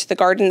getting into the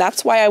garden.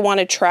 That's why I want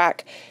to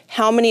track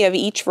how many of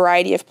each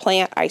variety of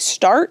plant I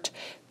start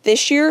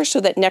this year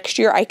so that next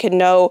year I can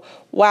know,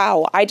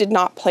 wow, I did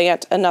not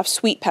plant enough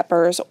sweet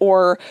peppers,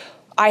 or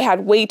I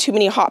had way too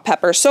many hot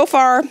peppers. So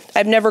far,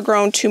 I've never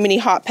grown too many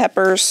hot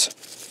peppers,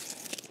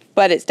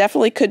 but it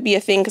definitely could be a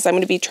thing because I'm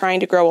going to be trying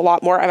to grow a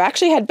lot more. I've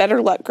actually had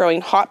better luck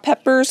growing hot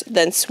peppers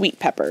than sweet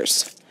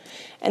peppers.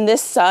 And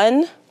this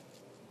sun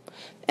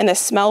and the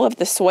smell of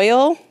the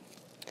soil,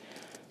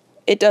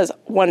 it does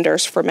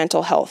wonders for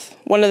mental health.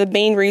 One of the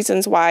main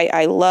reasons why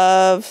I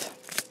love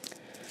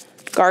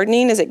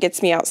gardening is it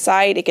gets me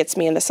outside, it gets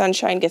me in the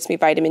sunshine, gets me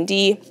vitamin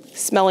D,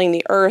 smelling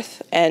the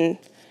earth and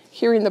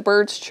hearing the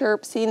birds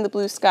chirp, seeing the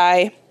blue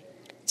sky.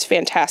 It's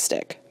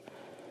fantastic.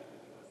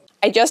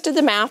 I just did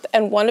the math,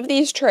 and one of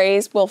these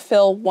trays will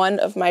fill one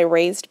of my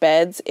raised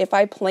beds if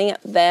I plant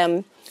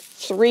them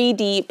 3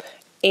 deep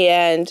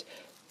and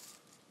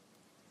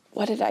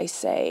what did I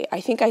say?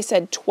 I think I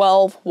said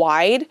 12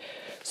 wide.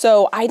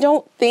 So I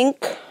don't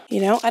think,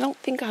 I don't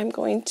think I'm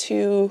going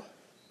to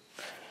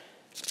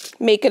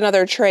make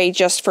another tray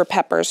just for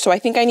peppers. So I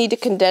think I need to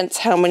condense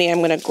how many I'm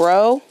going to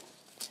grow.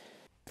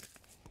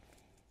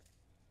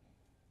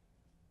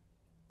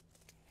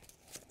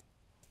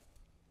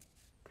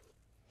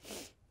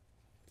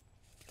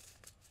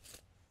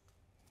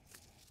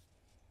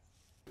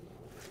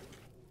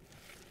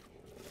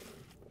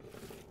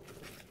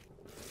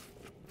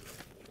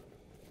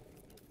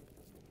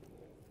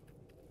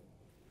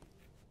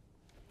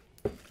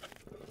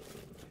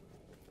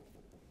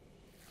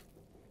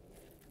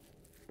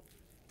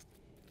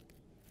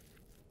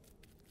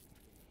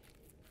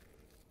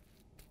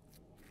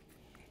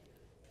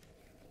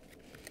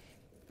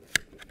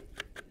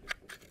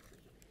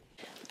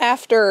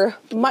 After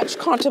much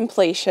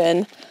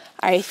contemplation,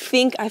 I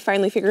think I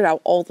finally figured out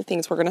all the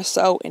things we're going to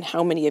sow and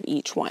how many of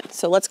each one.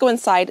 So let's go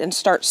inside and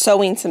start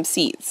sowing some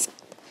seeds.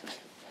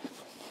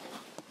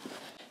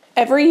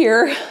 Every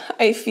year,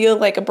 I feel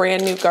like a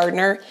brand new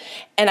gardener,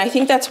 and I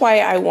think that's why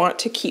I want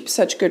to keep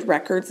such good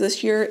records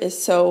this year,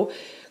 is so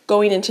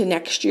going into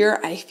next year,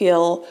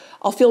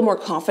 I'll feel more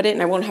confident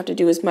and I won't have to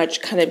do as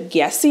much kind of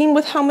guessing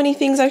with how many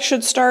things I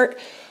should start.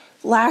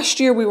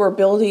 Last year, we were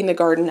building the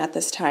garden at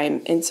this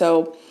time, and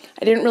so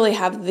I didn't really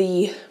have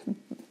the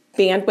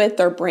bandwidth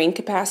or brain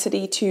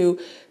capacity to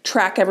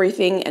track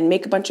everything and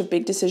make a bunch of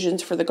big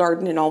decisions for the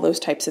garden and all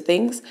those types of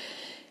things.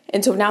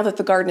 And so now that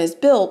the garden is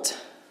built,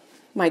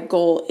 my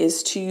goal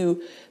is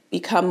to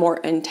become more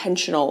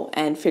intentional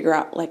and figure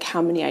out like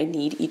how many I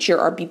need each year,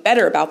 or be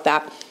better about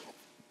that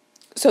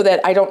so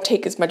that I don't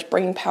take as much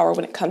brain power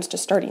when it comes to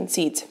starting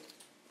seeds.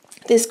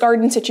 This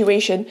garden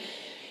situation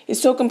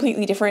is so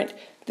completely different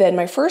than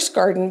my first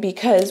garden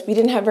because we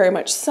didn't have very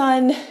much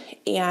sun,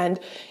 and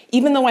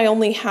even though I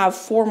only have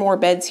 4 more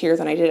beds here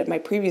than I did at my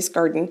previous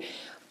garden,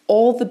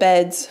 all the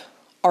beds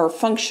are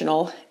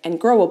functional and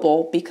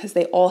growable because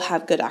they all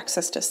have good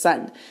access to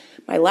sun.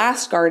 My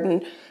last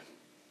garden,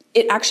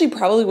 it actually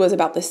probably was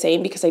about the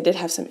same because I did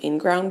have some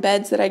in-ground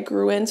beds that I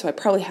grew in, so I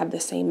probably had the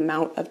same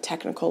amount of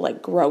technical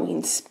like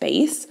growing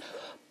space,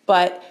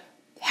 but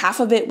half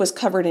of it was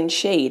covered in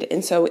shade,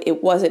 and so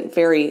it wasn't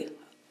very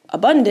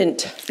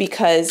abundant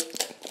because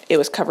it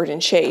was covered in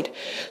shade.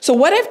 So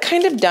what I've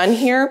kind of done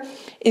here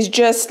is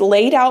just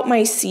laid out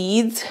my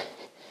seeds,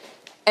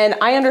 and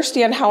I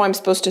understand how I'm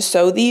supposed to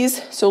sow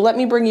these. So let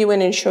me bring you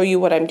in and show you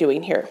what I'm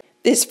doing here.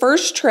 This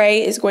first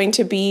tray is going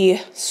to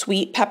be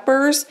sweet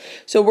peppers.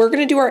 So we're going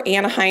to do our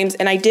Anaheims,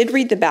 and I did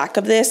read the back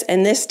of this,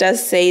 and this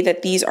does say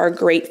that these are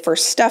great for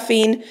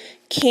stuffing,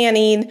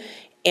 canning,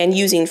 and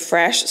using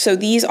fresh. So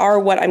these are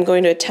what I'm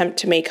going to attempt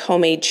to make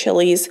homemade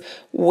chilies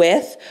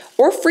with,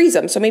 or freeze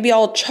them. So maybe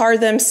I'll char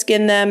them,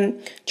 skin them,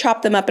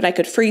 chop them up, and I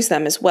could freeze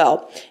them as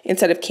well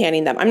instead of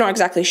canning them. I'm not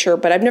exactly sure,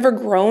 but I've never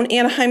grown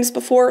Anaheims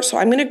before. So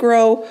I'm going to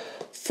grow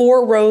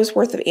 4 rows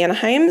worth of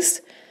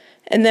Anaheims,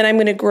 and then I'm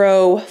going to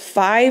grow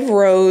 5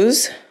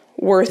 rows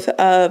worth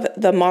of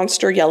the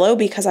Monster Yellow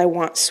because I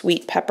want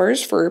sweet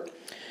peppers for,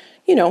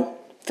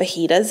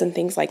 fajitas and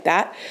things like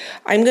that.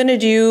 I'm going to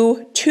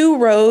do 2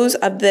 rows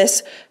of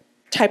this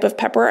type of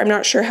pepper. I'm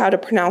not sure how to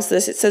pronounce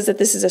this. It says that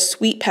this is a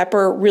sweet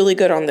pepper, really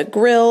good on the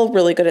grill,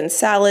 really good in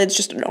salads,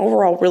 just an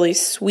overall really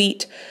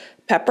sweet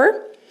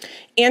pepper.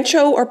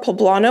 Ancho or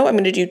poblano, I'm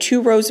going to do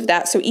 2 rows of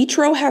that. So each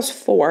row has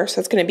 4, so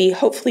it's going to be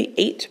hopefully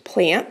 8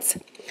 plants.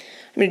 I'm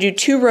going to do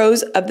 2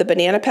 rows of the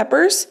banana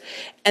peppers,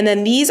 and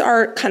then these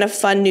are kind of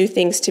fun new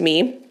things to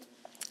me.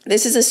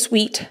 This is a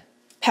sweet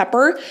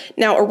pepper.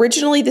 Now,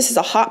 originally this is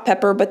a hot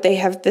pepper, but they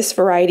have this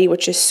variety,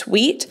 which is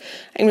sweet.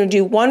 I'm gonna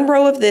do 1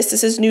 row of this.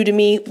 This is new to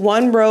me.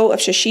 1 row of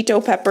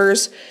shishito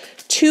peppers,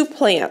 2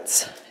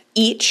 plants,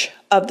 each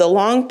of the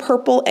long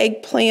purple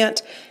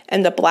eggplant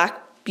and the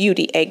black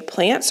beauty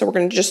eggplant. So we're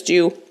gonna just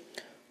do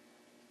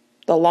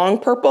the long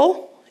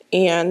purple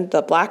and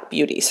the black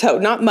beauty. So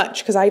not much,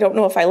 because I don't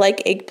know if I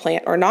like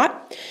eggplant or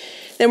not.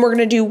 Then we're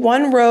gonna do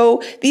 1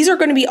 row. These are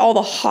gonna be all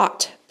the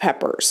hot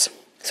peppers.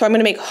 So I'm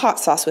gonna make hot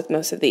sauce with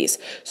most of these.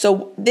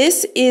 So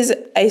this is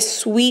a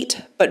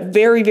sweet, but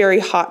very, very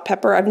hot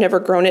pepper. I've never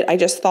grown it. I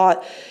just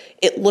thought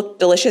it looked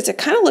delicious. It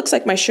kind of looks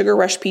like my Sugar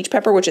Rush peach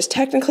pepper, which is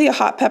technically a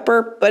hot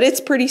pepper, but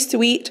it's pretty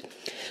sweet.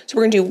 So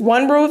we're gonna do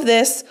 1 row of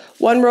this,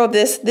 1 row of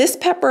this. This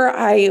pepper,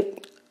 I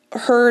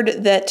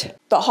heard that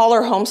the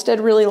Holler Homestead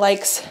really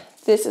likes.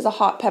 This is a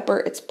hot pepper,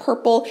 it's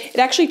purple. It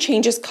actually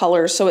changes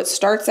colors. So it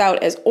starts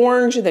out as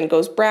orange and then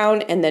goes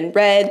brown and then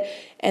red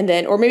and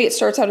then, or maybe it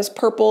starts out as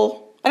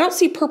purple. I don't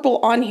see purple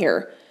on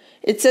here.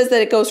 It says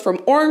that it goes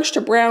from orange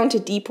to brown to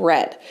deep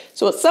red.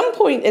 So at some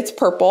point it's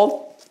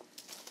purple,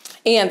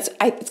 and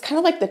it's kind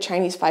of like the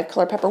Chinese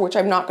 5-color pepper, which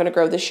I'm not gonna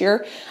grow this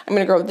year. I'm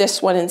gonna grow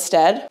this one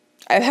instead.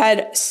 I've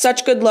had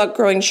such good luck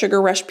growing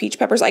Sugar Rush peach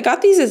peppers. I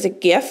got these as a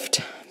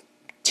gift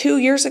 2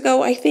 years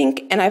ago, I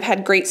think, and I've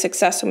had great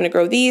success. So I'm gonna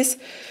grow these.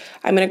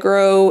 I'm gonna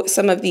grow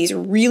some of these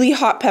really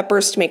hot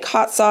peppers to make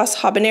hot sauce,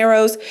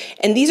 habaneros,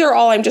 and these are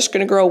all I'm just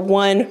gonna grow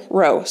 1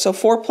 row, so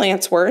 4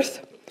 plants worth.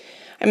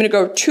 I'm gonna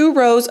grow 2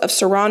 rows of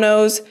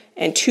serranos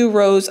and 2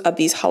 rows of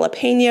these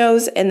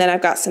jalapenos, and then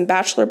I've got some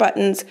bachelor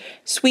buttons,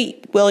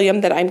 Sweet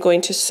William, that I'm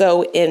going to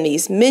sow in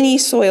these mini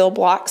soil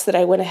blocks that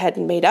I went ahead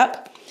and made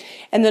up.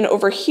 And then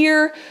over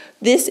here,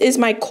 this is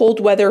my cold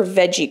weather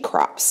veggie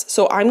crops.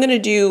 So I'm gonna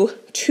do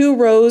 2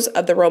 rows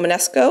of the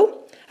Romanesco.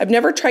 I've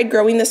never tried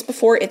growing this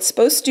before. It's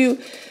supposed to,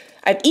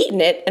 I've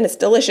eaten it and it's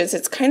delicious.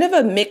 It's kind of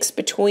a mix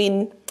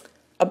between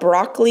a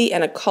broccoli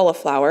and a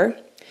cauliflower.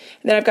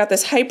 And then I've got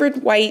this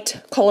hybrid white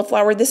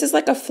cauliflower. This is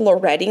like a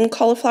floretting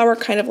cauliflower,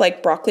 kind of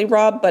like broccoli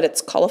rabe, but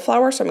it's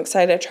cauliflower, so I'm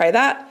excited to try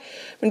that.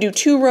 I'm gonna do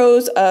 2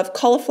 rows of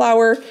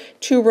cauliflower,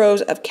 2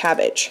 rows of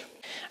cabbage.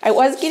 I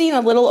was getting a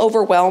little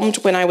overwhelmed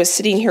when I was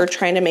sitting here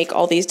trying to make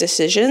all these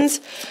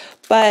decisions,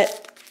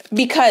 but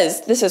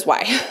because this is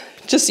why,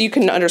 just so you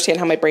can understand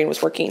how my brain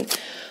was working.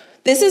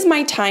 This is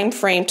my time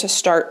frame to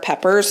start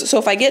peppers. So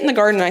if I get in the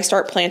garden and I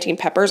start planting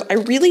peppers, I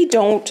really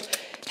don't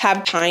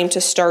have time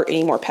to start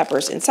any more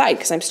peppers inside,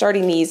 because I'm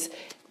starting these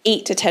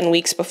 8 to 10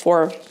 weeks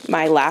before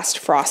my last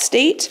frost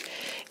date.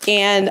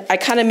 And I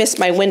kind of missed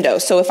my window.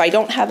 So if I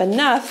don't have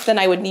enough, then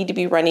I would need to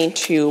be running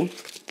to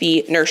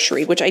the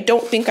nursery, which I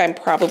don't think I'm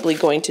probably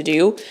going to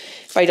do.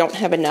 If I don't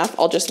have enough,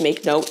 I'll just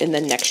make note and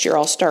then next year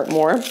I'll start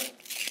more.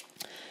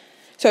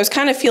 So I was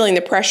kind of feeling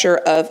the pressure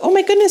of, oh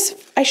my goodness,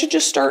 I should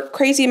just start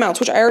crazy amounts,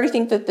 which I already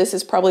think that this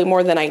is probably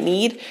more than I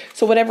need.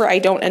 So whatever I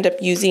don't end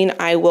up using,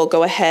 I will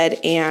go ahead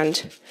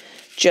and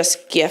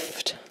just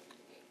gift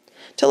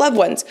to loved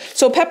ones.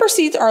 So pepper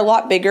seeds are a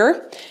lot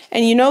bigger,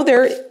 and you know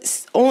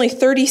there's only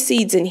 30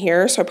 seeds in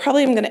here, so I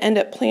probably am gonna end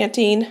up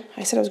planting,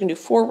 I said I was gonna do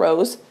 4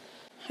 rows.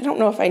 I don't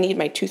know if I need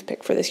my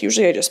toothpick for this.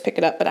 Usually I just pick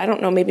it up, but I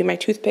don't know, maybe my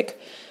toothpick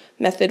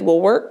method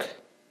will work.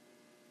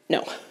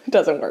 No, it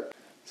doesn't work.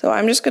 So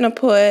I'm just gonna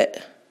put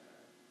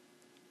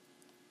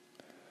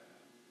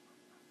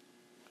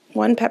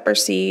 1 pepper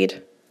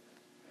seed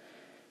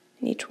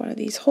in each one of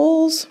these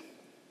holes.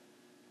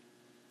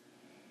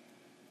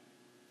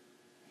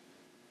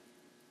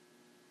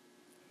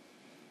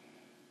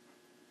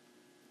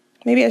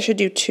 Maybe I should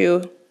do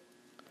 2.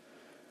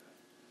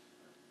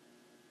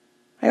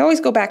 I always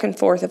go back and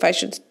forth if I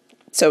should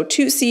sow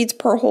 2 seeds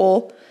per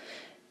hole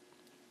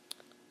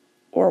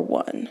or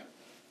 1.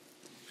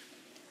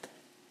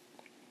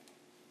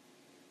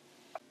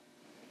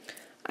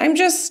 I'm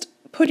just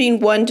putting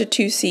 1 to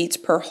 2 seeds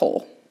per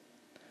hole.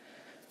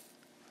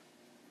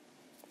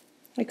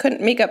 I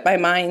couldn't make up my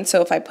mind,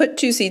 so if I put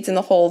 2 seeds in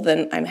the hole,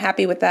 then I'm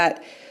happy with that.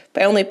 If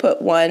I only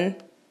put 1,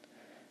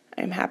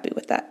 I'm happy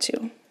with that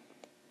too.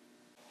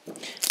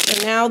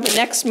 And now the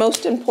next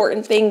most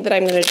important thing that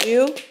I'm going to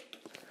do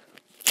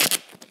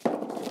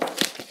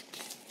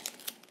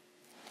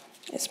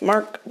is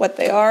mark what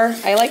they are.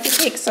 I like to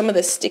take some of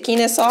the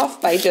stickiness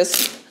off by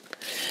just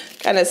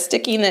kind of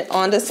sticking it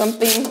onto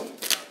something.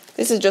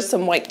 This is just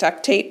some white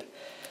duct tape.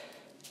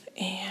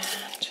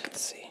 And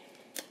let's see.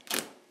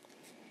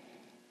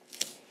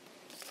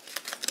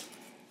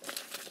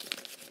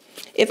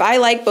 If I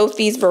like both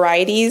these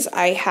varieties,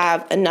 I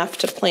have enough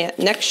to plant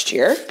next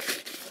year.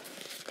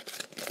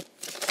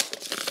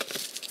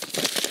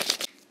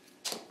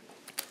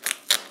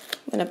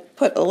 I'm going to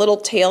put a little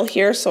tail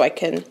here so I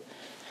can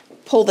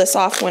pull this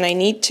off when I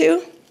need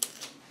to.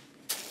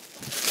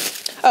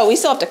 Oh, we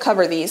still have to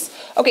cover these.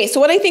 Okay, so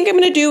what I think I'm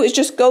going to do is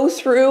just go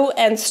through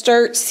and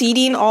start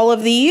seeding all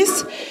of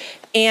these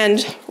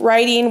and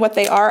writing what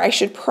they are. I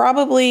should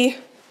probably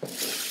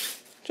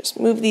just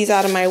move these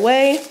out of my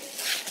way. I'm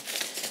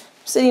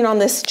sitting on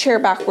this chair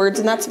backwards,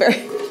 and that's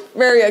very,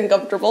 very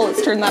uncomfortable.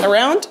 Let's turn that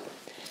around.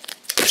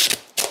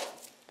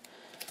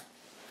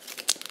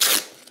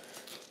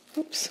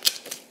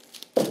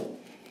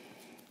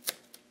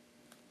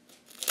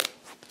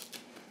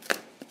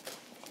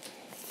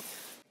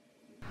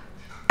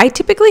 I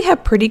typically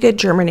have pretty good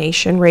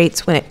germination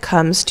rates when it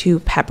comes to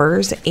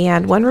peppers,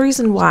 and one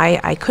reason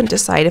why I couldn't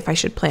decide if I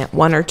should plant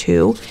 1 or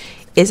 2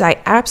 is I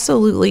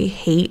absolutely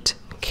hate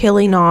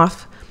killing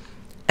off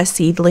a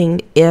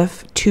seedling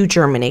if 2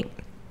 germinate.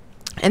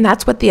 And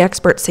that's what the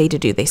experts say to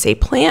do. They say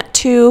plant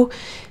 2,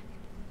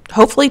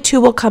 hopefully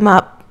 2 will come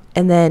up,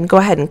 and then go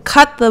ahead and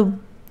cut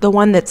the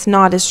one that's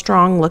not as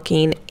strong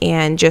looking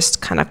and just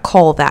kind of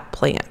cull that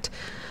plant.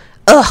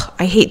 Ugh,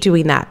 I hate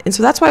doing that. And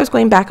so that's why I was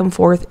going back and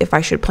forth if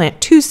I should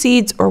plant 2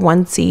 seeds or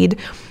 1 seed.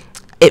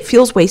 It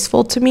feels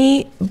wasteful to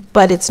me,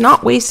 but it's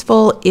not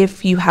wasteful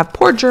if you have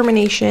poor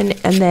germination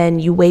and then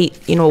you wait,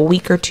 a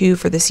week or 2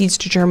 for the seeds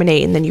to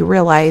germinate, and then you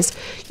realize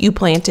you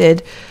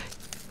planted,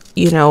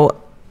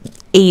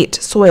 8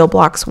 soil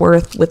blocks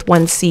worth with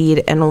 1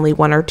 seed and only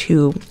 1 or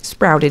 2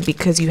 sprouted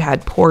because you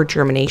had poor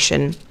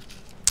germination.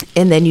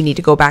 And then you need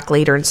to go back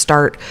later and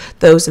start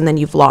those, and then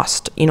you've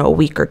lost, a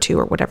week or 2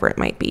 or whatever it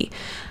might be.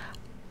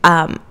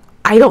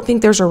 I don't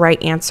think there's a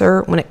right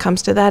answer when it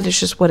comes to that. It's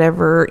just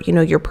whatever,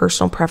 your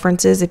personal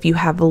preference is. If you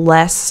have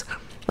less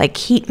like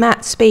heat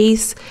mat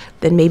space,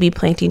 then maybe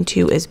planting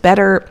 2 is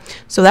better.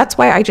 So that's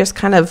why I just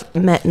kind of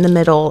met in the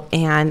middle,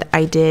 and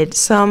I did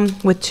some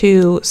with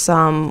 2,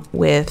 some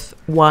with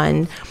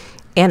 1.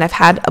 And I've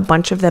had a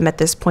bunch of them at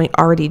this point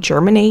already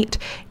germinate.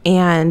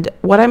 And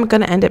what I'm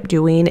going to end up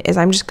doing is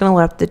I'm just going to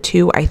let the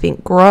 2, I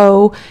think,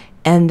 grow.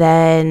 And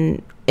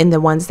then in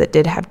the ones that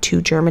did have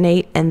 2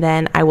 germinate, and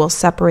then I will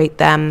separate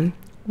them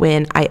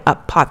when I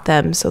up pot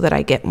them so that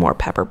I get more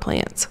pepper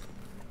plants.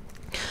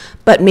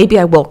 But maybe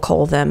I will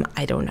cull them.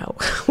 I don't know.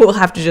 We'll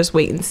have to just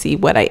wait and see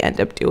what I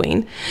end up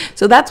doing.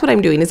 So that's what I'm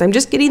doing, is I'm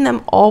just getting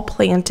them all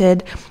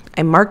planted.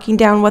 I'm marking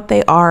down what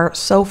they are.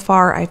 So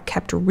far, I've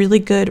kept really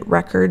good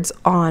records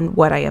on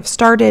what I have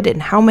started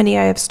and how many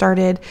I have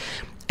started.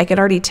 I can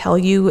already tell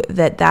you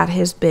that that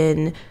has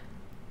been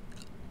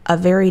a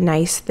very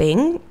nice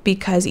thing,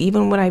 because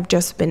even when I've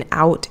just been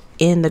out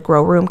in the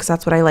grow room, because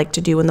that's what I like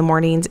to do in the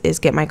mornings, is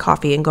get my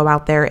coffee and go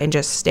out there and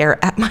just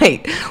stare at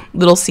my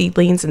little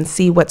seedlings and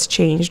see what's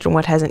changed and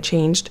what hasn't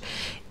changed,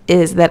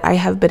 is that I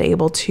have been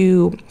able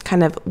to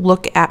kind of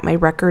look at my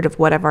record of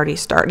what I've already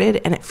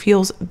started, and it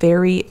feels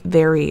very,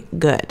 very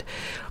good.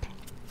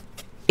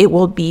 It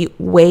will be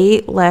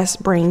way less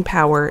brain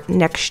power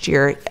next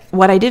year.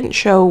 What I didn't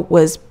show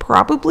was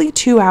probably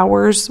 2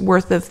 hours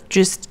worth of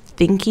just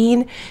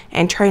thinking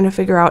and trying to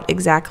figure out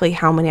exactly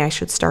how many I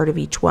should start of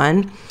each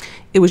one.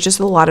 It was just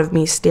a lot of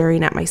me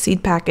staring at my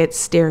seed packets,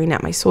 staring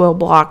at my soil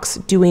blocks,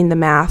 doing the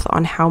math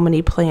on how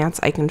many plants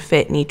I can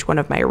fit in each one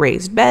of my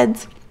raised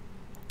beds.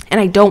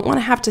 And I don't want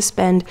to have to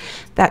spend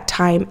that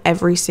time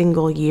every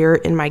single year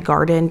in my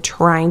garden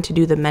trying to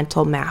do the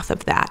mental math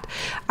of that.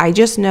 I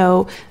just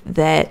know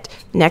that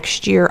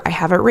next year, I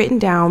have it written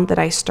down that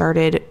I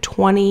started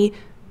 20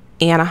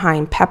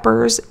 Anaheim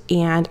peppers,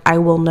 and I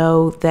will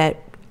know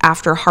that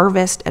after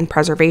harvest and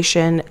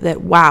preservation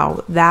that,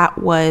 wow, that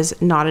was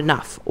not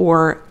enough,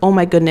 or, oh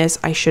my goodness,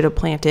 I should have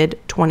planted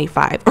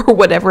 25, or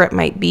whatever it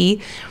might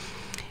be.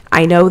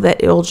 I know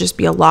that it'll just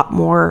be a lot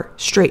more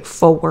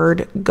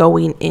straightforward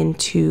going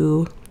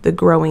into the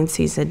growing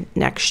season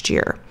next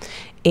year.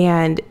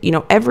 And,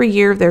 every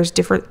year there's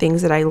different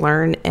things that I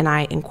learn and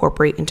I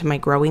incorporate into my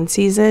growing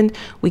season.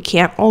 We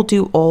can't all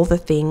do all the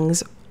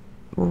things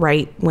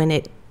right when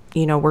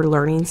we're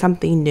learning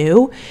something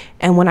new.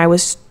 And when I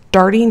was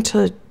starting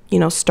to,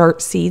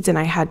 start seeds and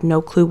I had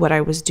no clue what I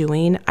was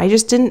doing, I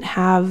just didn't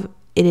have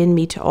it in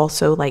me to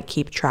also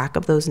keep track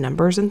of those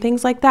numbers and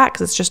things like that,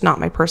 because it's just not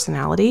my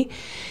personality.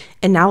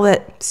 And now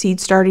that seed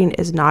starting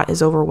is not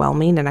as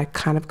overwhelming and I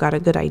kind of got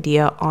a good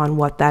idea on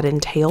what that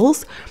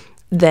entails,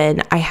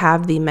 then I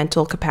have the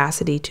mental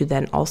capacity to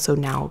then also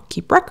now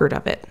keep record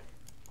of it,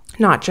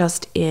 not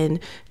just in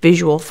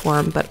visual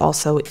form, but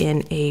also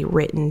in a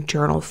written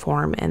journal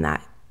form. And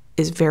that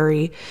is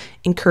very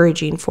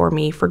encouraging for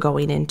me for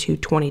going into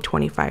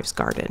 2025's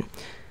garden.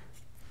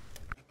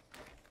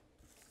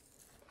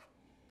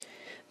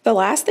 The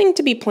last thing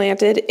to be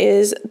planted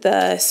is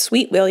the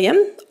Sweet William,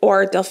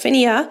 or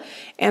Delphinia,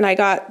 and I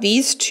got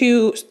these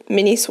 2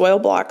 mini soil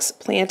blocks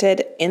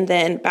planted, and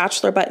then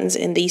bachelor buttons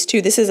in these 2.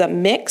 This is a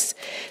mix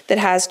that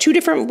has 2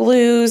 different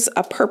blues,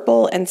 a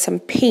purple, and some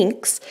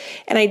pinks,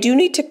 and I do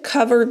need to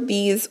cover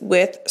these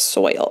with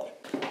soil.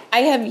 I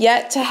have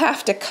yet to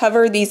have to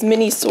cover these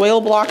mini soil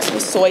blocks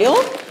with soil,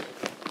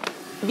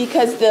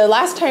 because the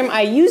last time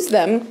I used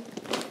them,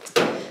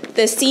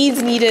 the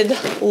seeds needed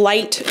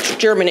light to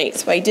germinate,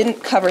 so I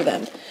didn't cover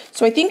them.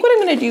 So I think what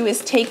I'm going to do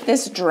is take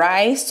this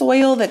dry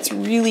soil that's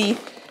really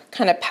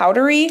kind of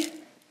powdery.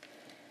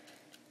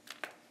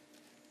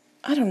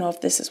 I don't know if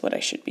this is what I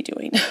should be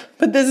doing,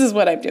 but this is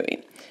what I'm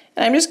doing.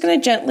 And I'm just going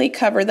to gently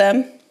cover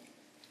them.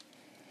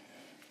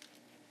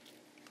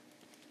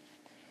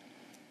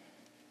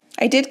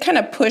 I did kind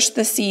of push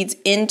the seeds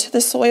into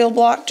the soil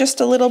block just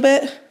a little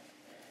bit.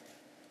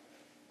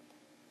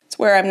 It's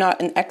where I'm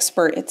not an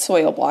expert at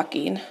soil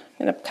blocking.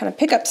 I'm going to kind of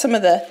pick up some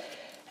of the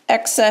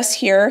excess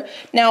here.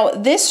 Now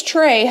this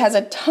tray has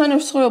a ton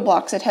of soil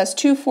blocks. It has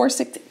 2, 4,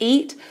 6,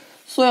 8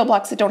 soil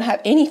blocks that don't have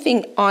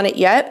anything on it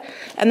yet.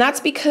 And that's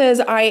because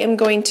I am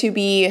going to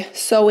be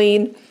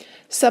sowing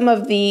some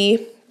of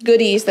the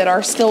goodies that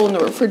are still in the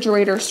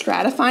refrigerator,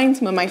 stratifying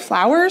some of my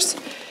flowers.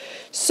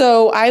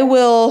 So I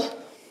will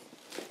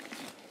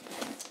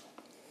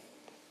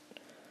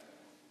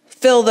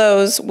fill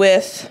those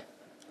with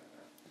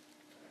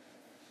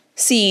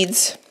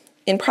seeds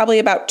in probably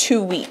about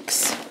 2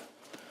 weeks.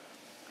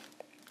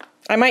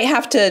 I might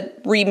have to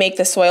remake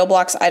the soil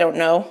blocks. I don't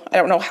know. I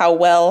don't know how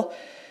well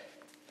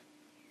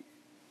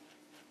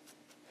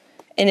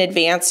in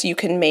advance you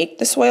can make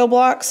the soil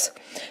blocks.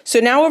 So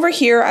now over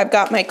here, I've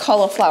got my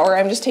cauliflower.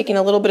 I'm just taking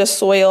a little bit of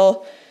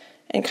soil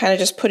and kind of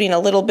just putting a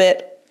little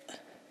bit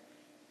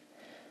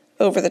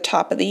over the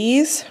top of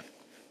these,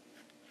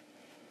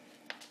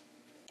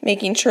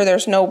 making sure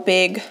there's no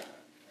big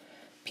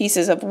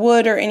pieces of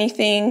wood or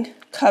anything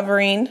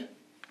covering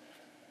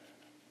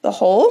the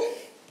hole.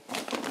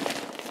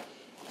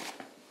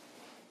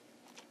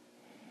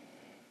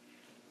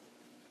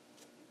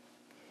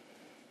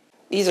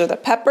 These are the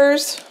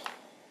peppers.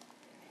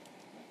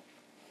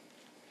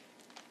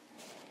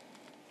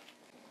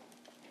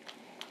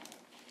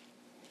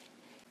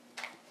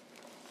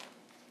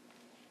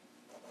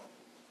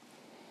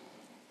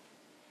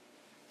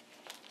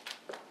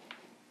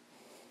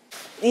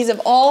 These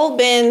have all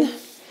been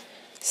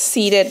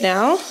seeded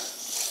now.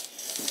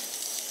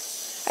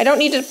 I don't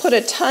need to put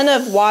a ton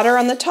of water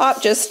on the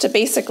top just to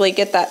basically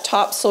get that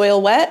top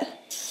soil wet.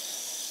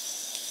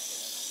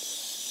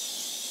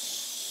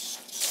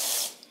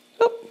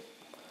 Oh.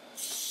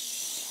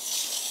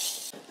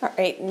 All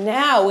right,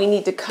 now we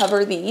need to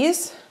cover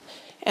these.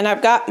 And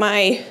I've got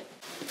my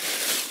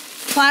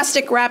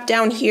plastic wrap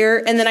down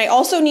here. And then I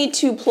also need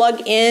to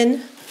plug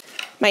in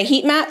my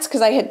heat mats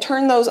because I had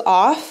turned those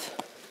off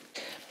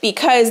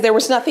because there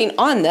was nothing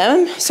on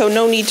them, so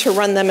no need to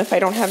run them if I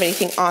don't have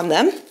anything on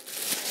them. Put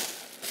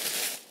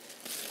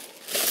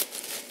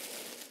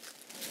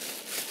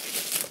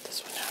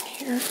this one down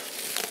here.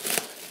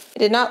 I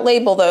did not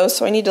label those,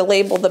 so I need to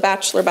label the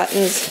Bachelor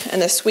Buttons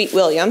and the Sweet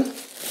William.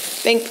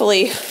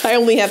 Thankfully, I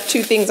only have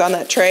 2 things on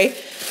that tray,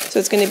 so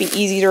it's gonna be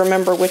easy to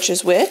remember which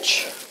is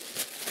which.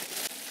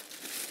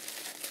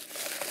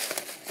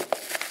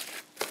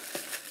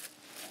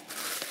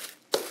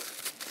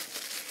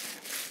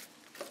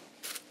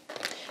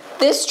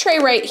 This tray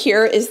right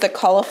here is the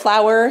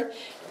cauliflower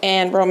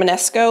and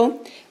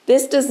Romanesco.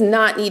 This does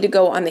not need to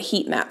go on the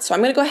heat mat. So I'm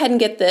gonna go ahead and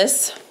get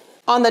this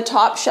on the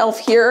top shelf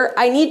here.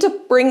 I need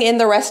to bring in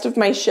the rest of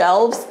my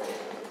shelves.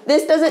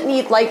 This doesn't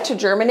need light to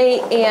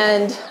germinate,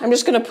 and I'm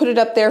just gonna put it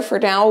up there for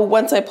now.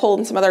 Once I pull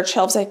in some other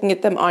shelves, I can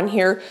get them on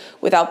here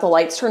without the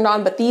lights turned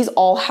on, but these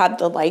all had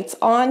the lights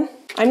on.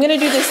 I'm gonna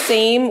do the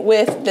same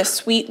with the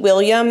Sweet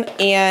William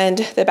and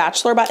the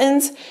Bachelor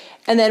Buttons,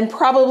 and then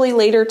probably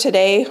later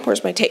today,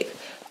 where's my tape?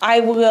 I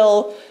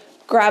will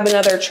grab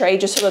another tray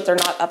just so that they're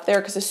not up there,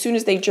 because as soon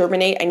as they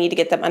germinate, I need to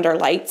get them under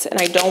lights, and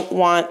I don't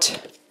want,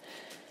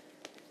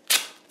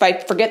 if I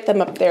forget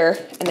them up there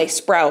and they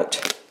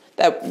sprout,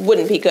 that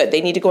wouldn't be good. They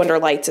need to go under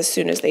lights as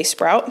soon as they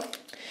sprout.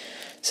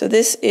 So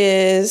this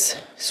is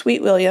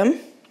Sweet William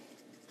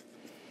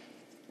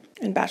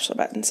and Bachelor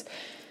Buttons.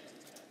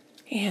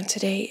 And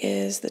today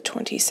is the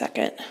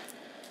 22nd.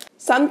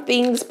 Some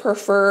things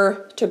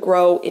prefer to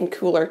grow in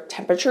cooler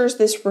temperatures.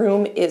 This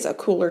room is a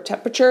cooler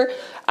temperature.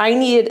 I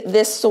needed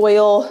this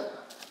soil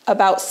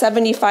about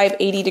 75,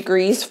 80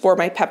 degrees for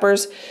my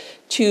peppers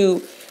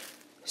to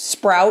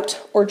sprout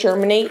or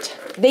germinate.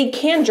 They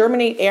can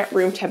germinate at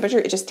room temperature,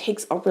 it just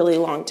takes a really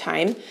long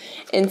time.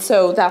 And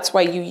so that's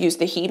why you use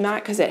the heat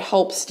mat, because it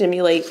helps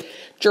stimulate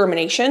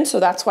germination. So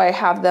that's why I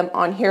have them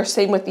on here.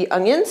 Same with the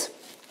onions.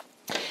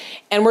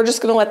 And we're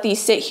just gonna let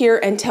these sit here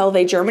until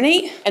they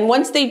germinate. And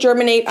once they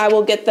germinate, I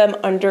will get them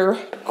under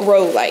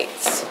grow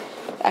lights.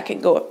 That can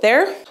go up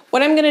there.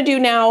 What I'm gonna do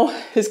now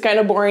is kind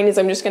of boring, is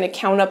I'm just gonna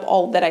count up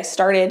all that I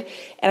started,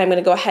 and I'm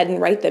gonna go ahead and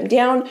write them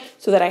down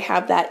so that I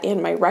have that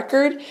in my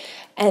record.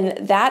 And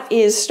that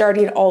is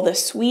starting all the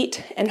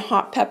sweet and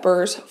hot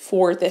peppers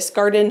for this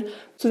garden.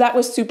 So that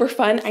was super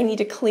fun. I need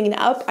to clean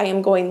up. I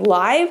am going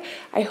live.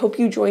 I hope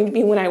you joined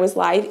me when I was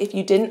live. If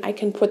you didn't, I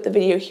can put the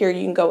video here.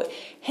 You can go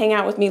hang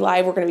out with me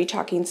live. We're gonna be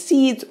talking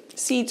seeds,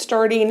 seed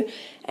starting,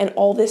 and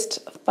all this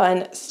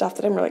fun stuff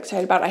that I'm really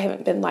excited about. I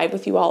haven't been live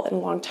with you all in a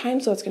long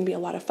time, so it's gonna be a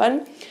lot of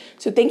fun.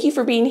 So thank you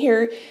for being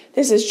here.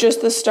 This is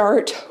just the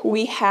start.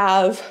 We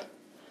have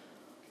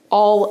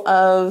all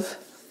of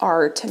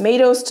our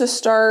tomatoes to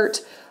start,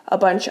 a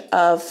bunch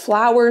of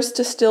flowers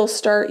to still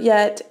start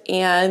yet,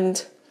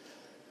 and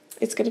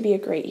it's gonna be a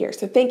great year.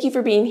 So thank you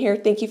for being here.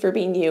 Thank you for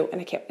being you, and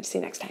I can't wait to see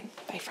you next time.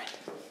 Bye, friend.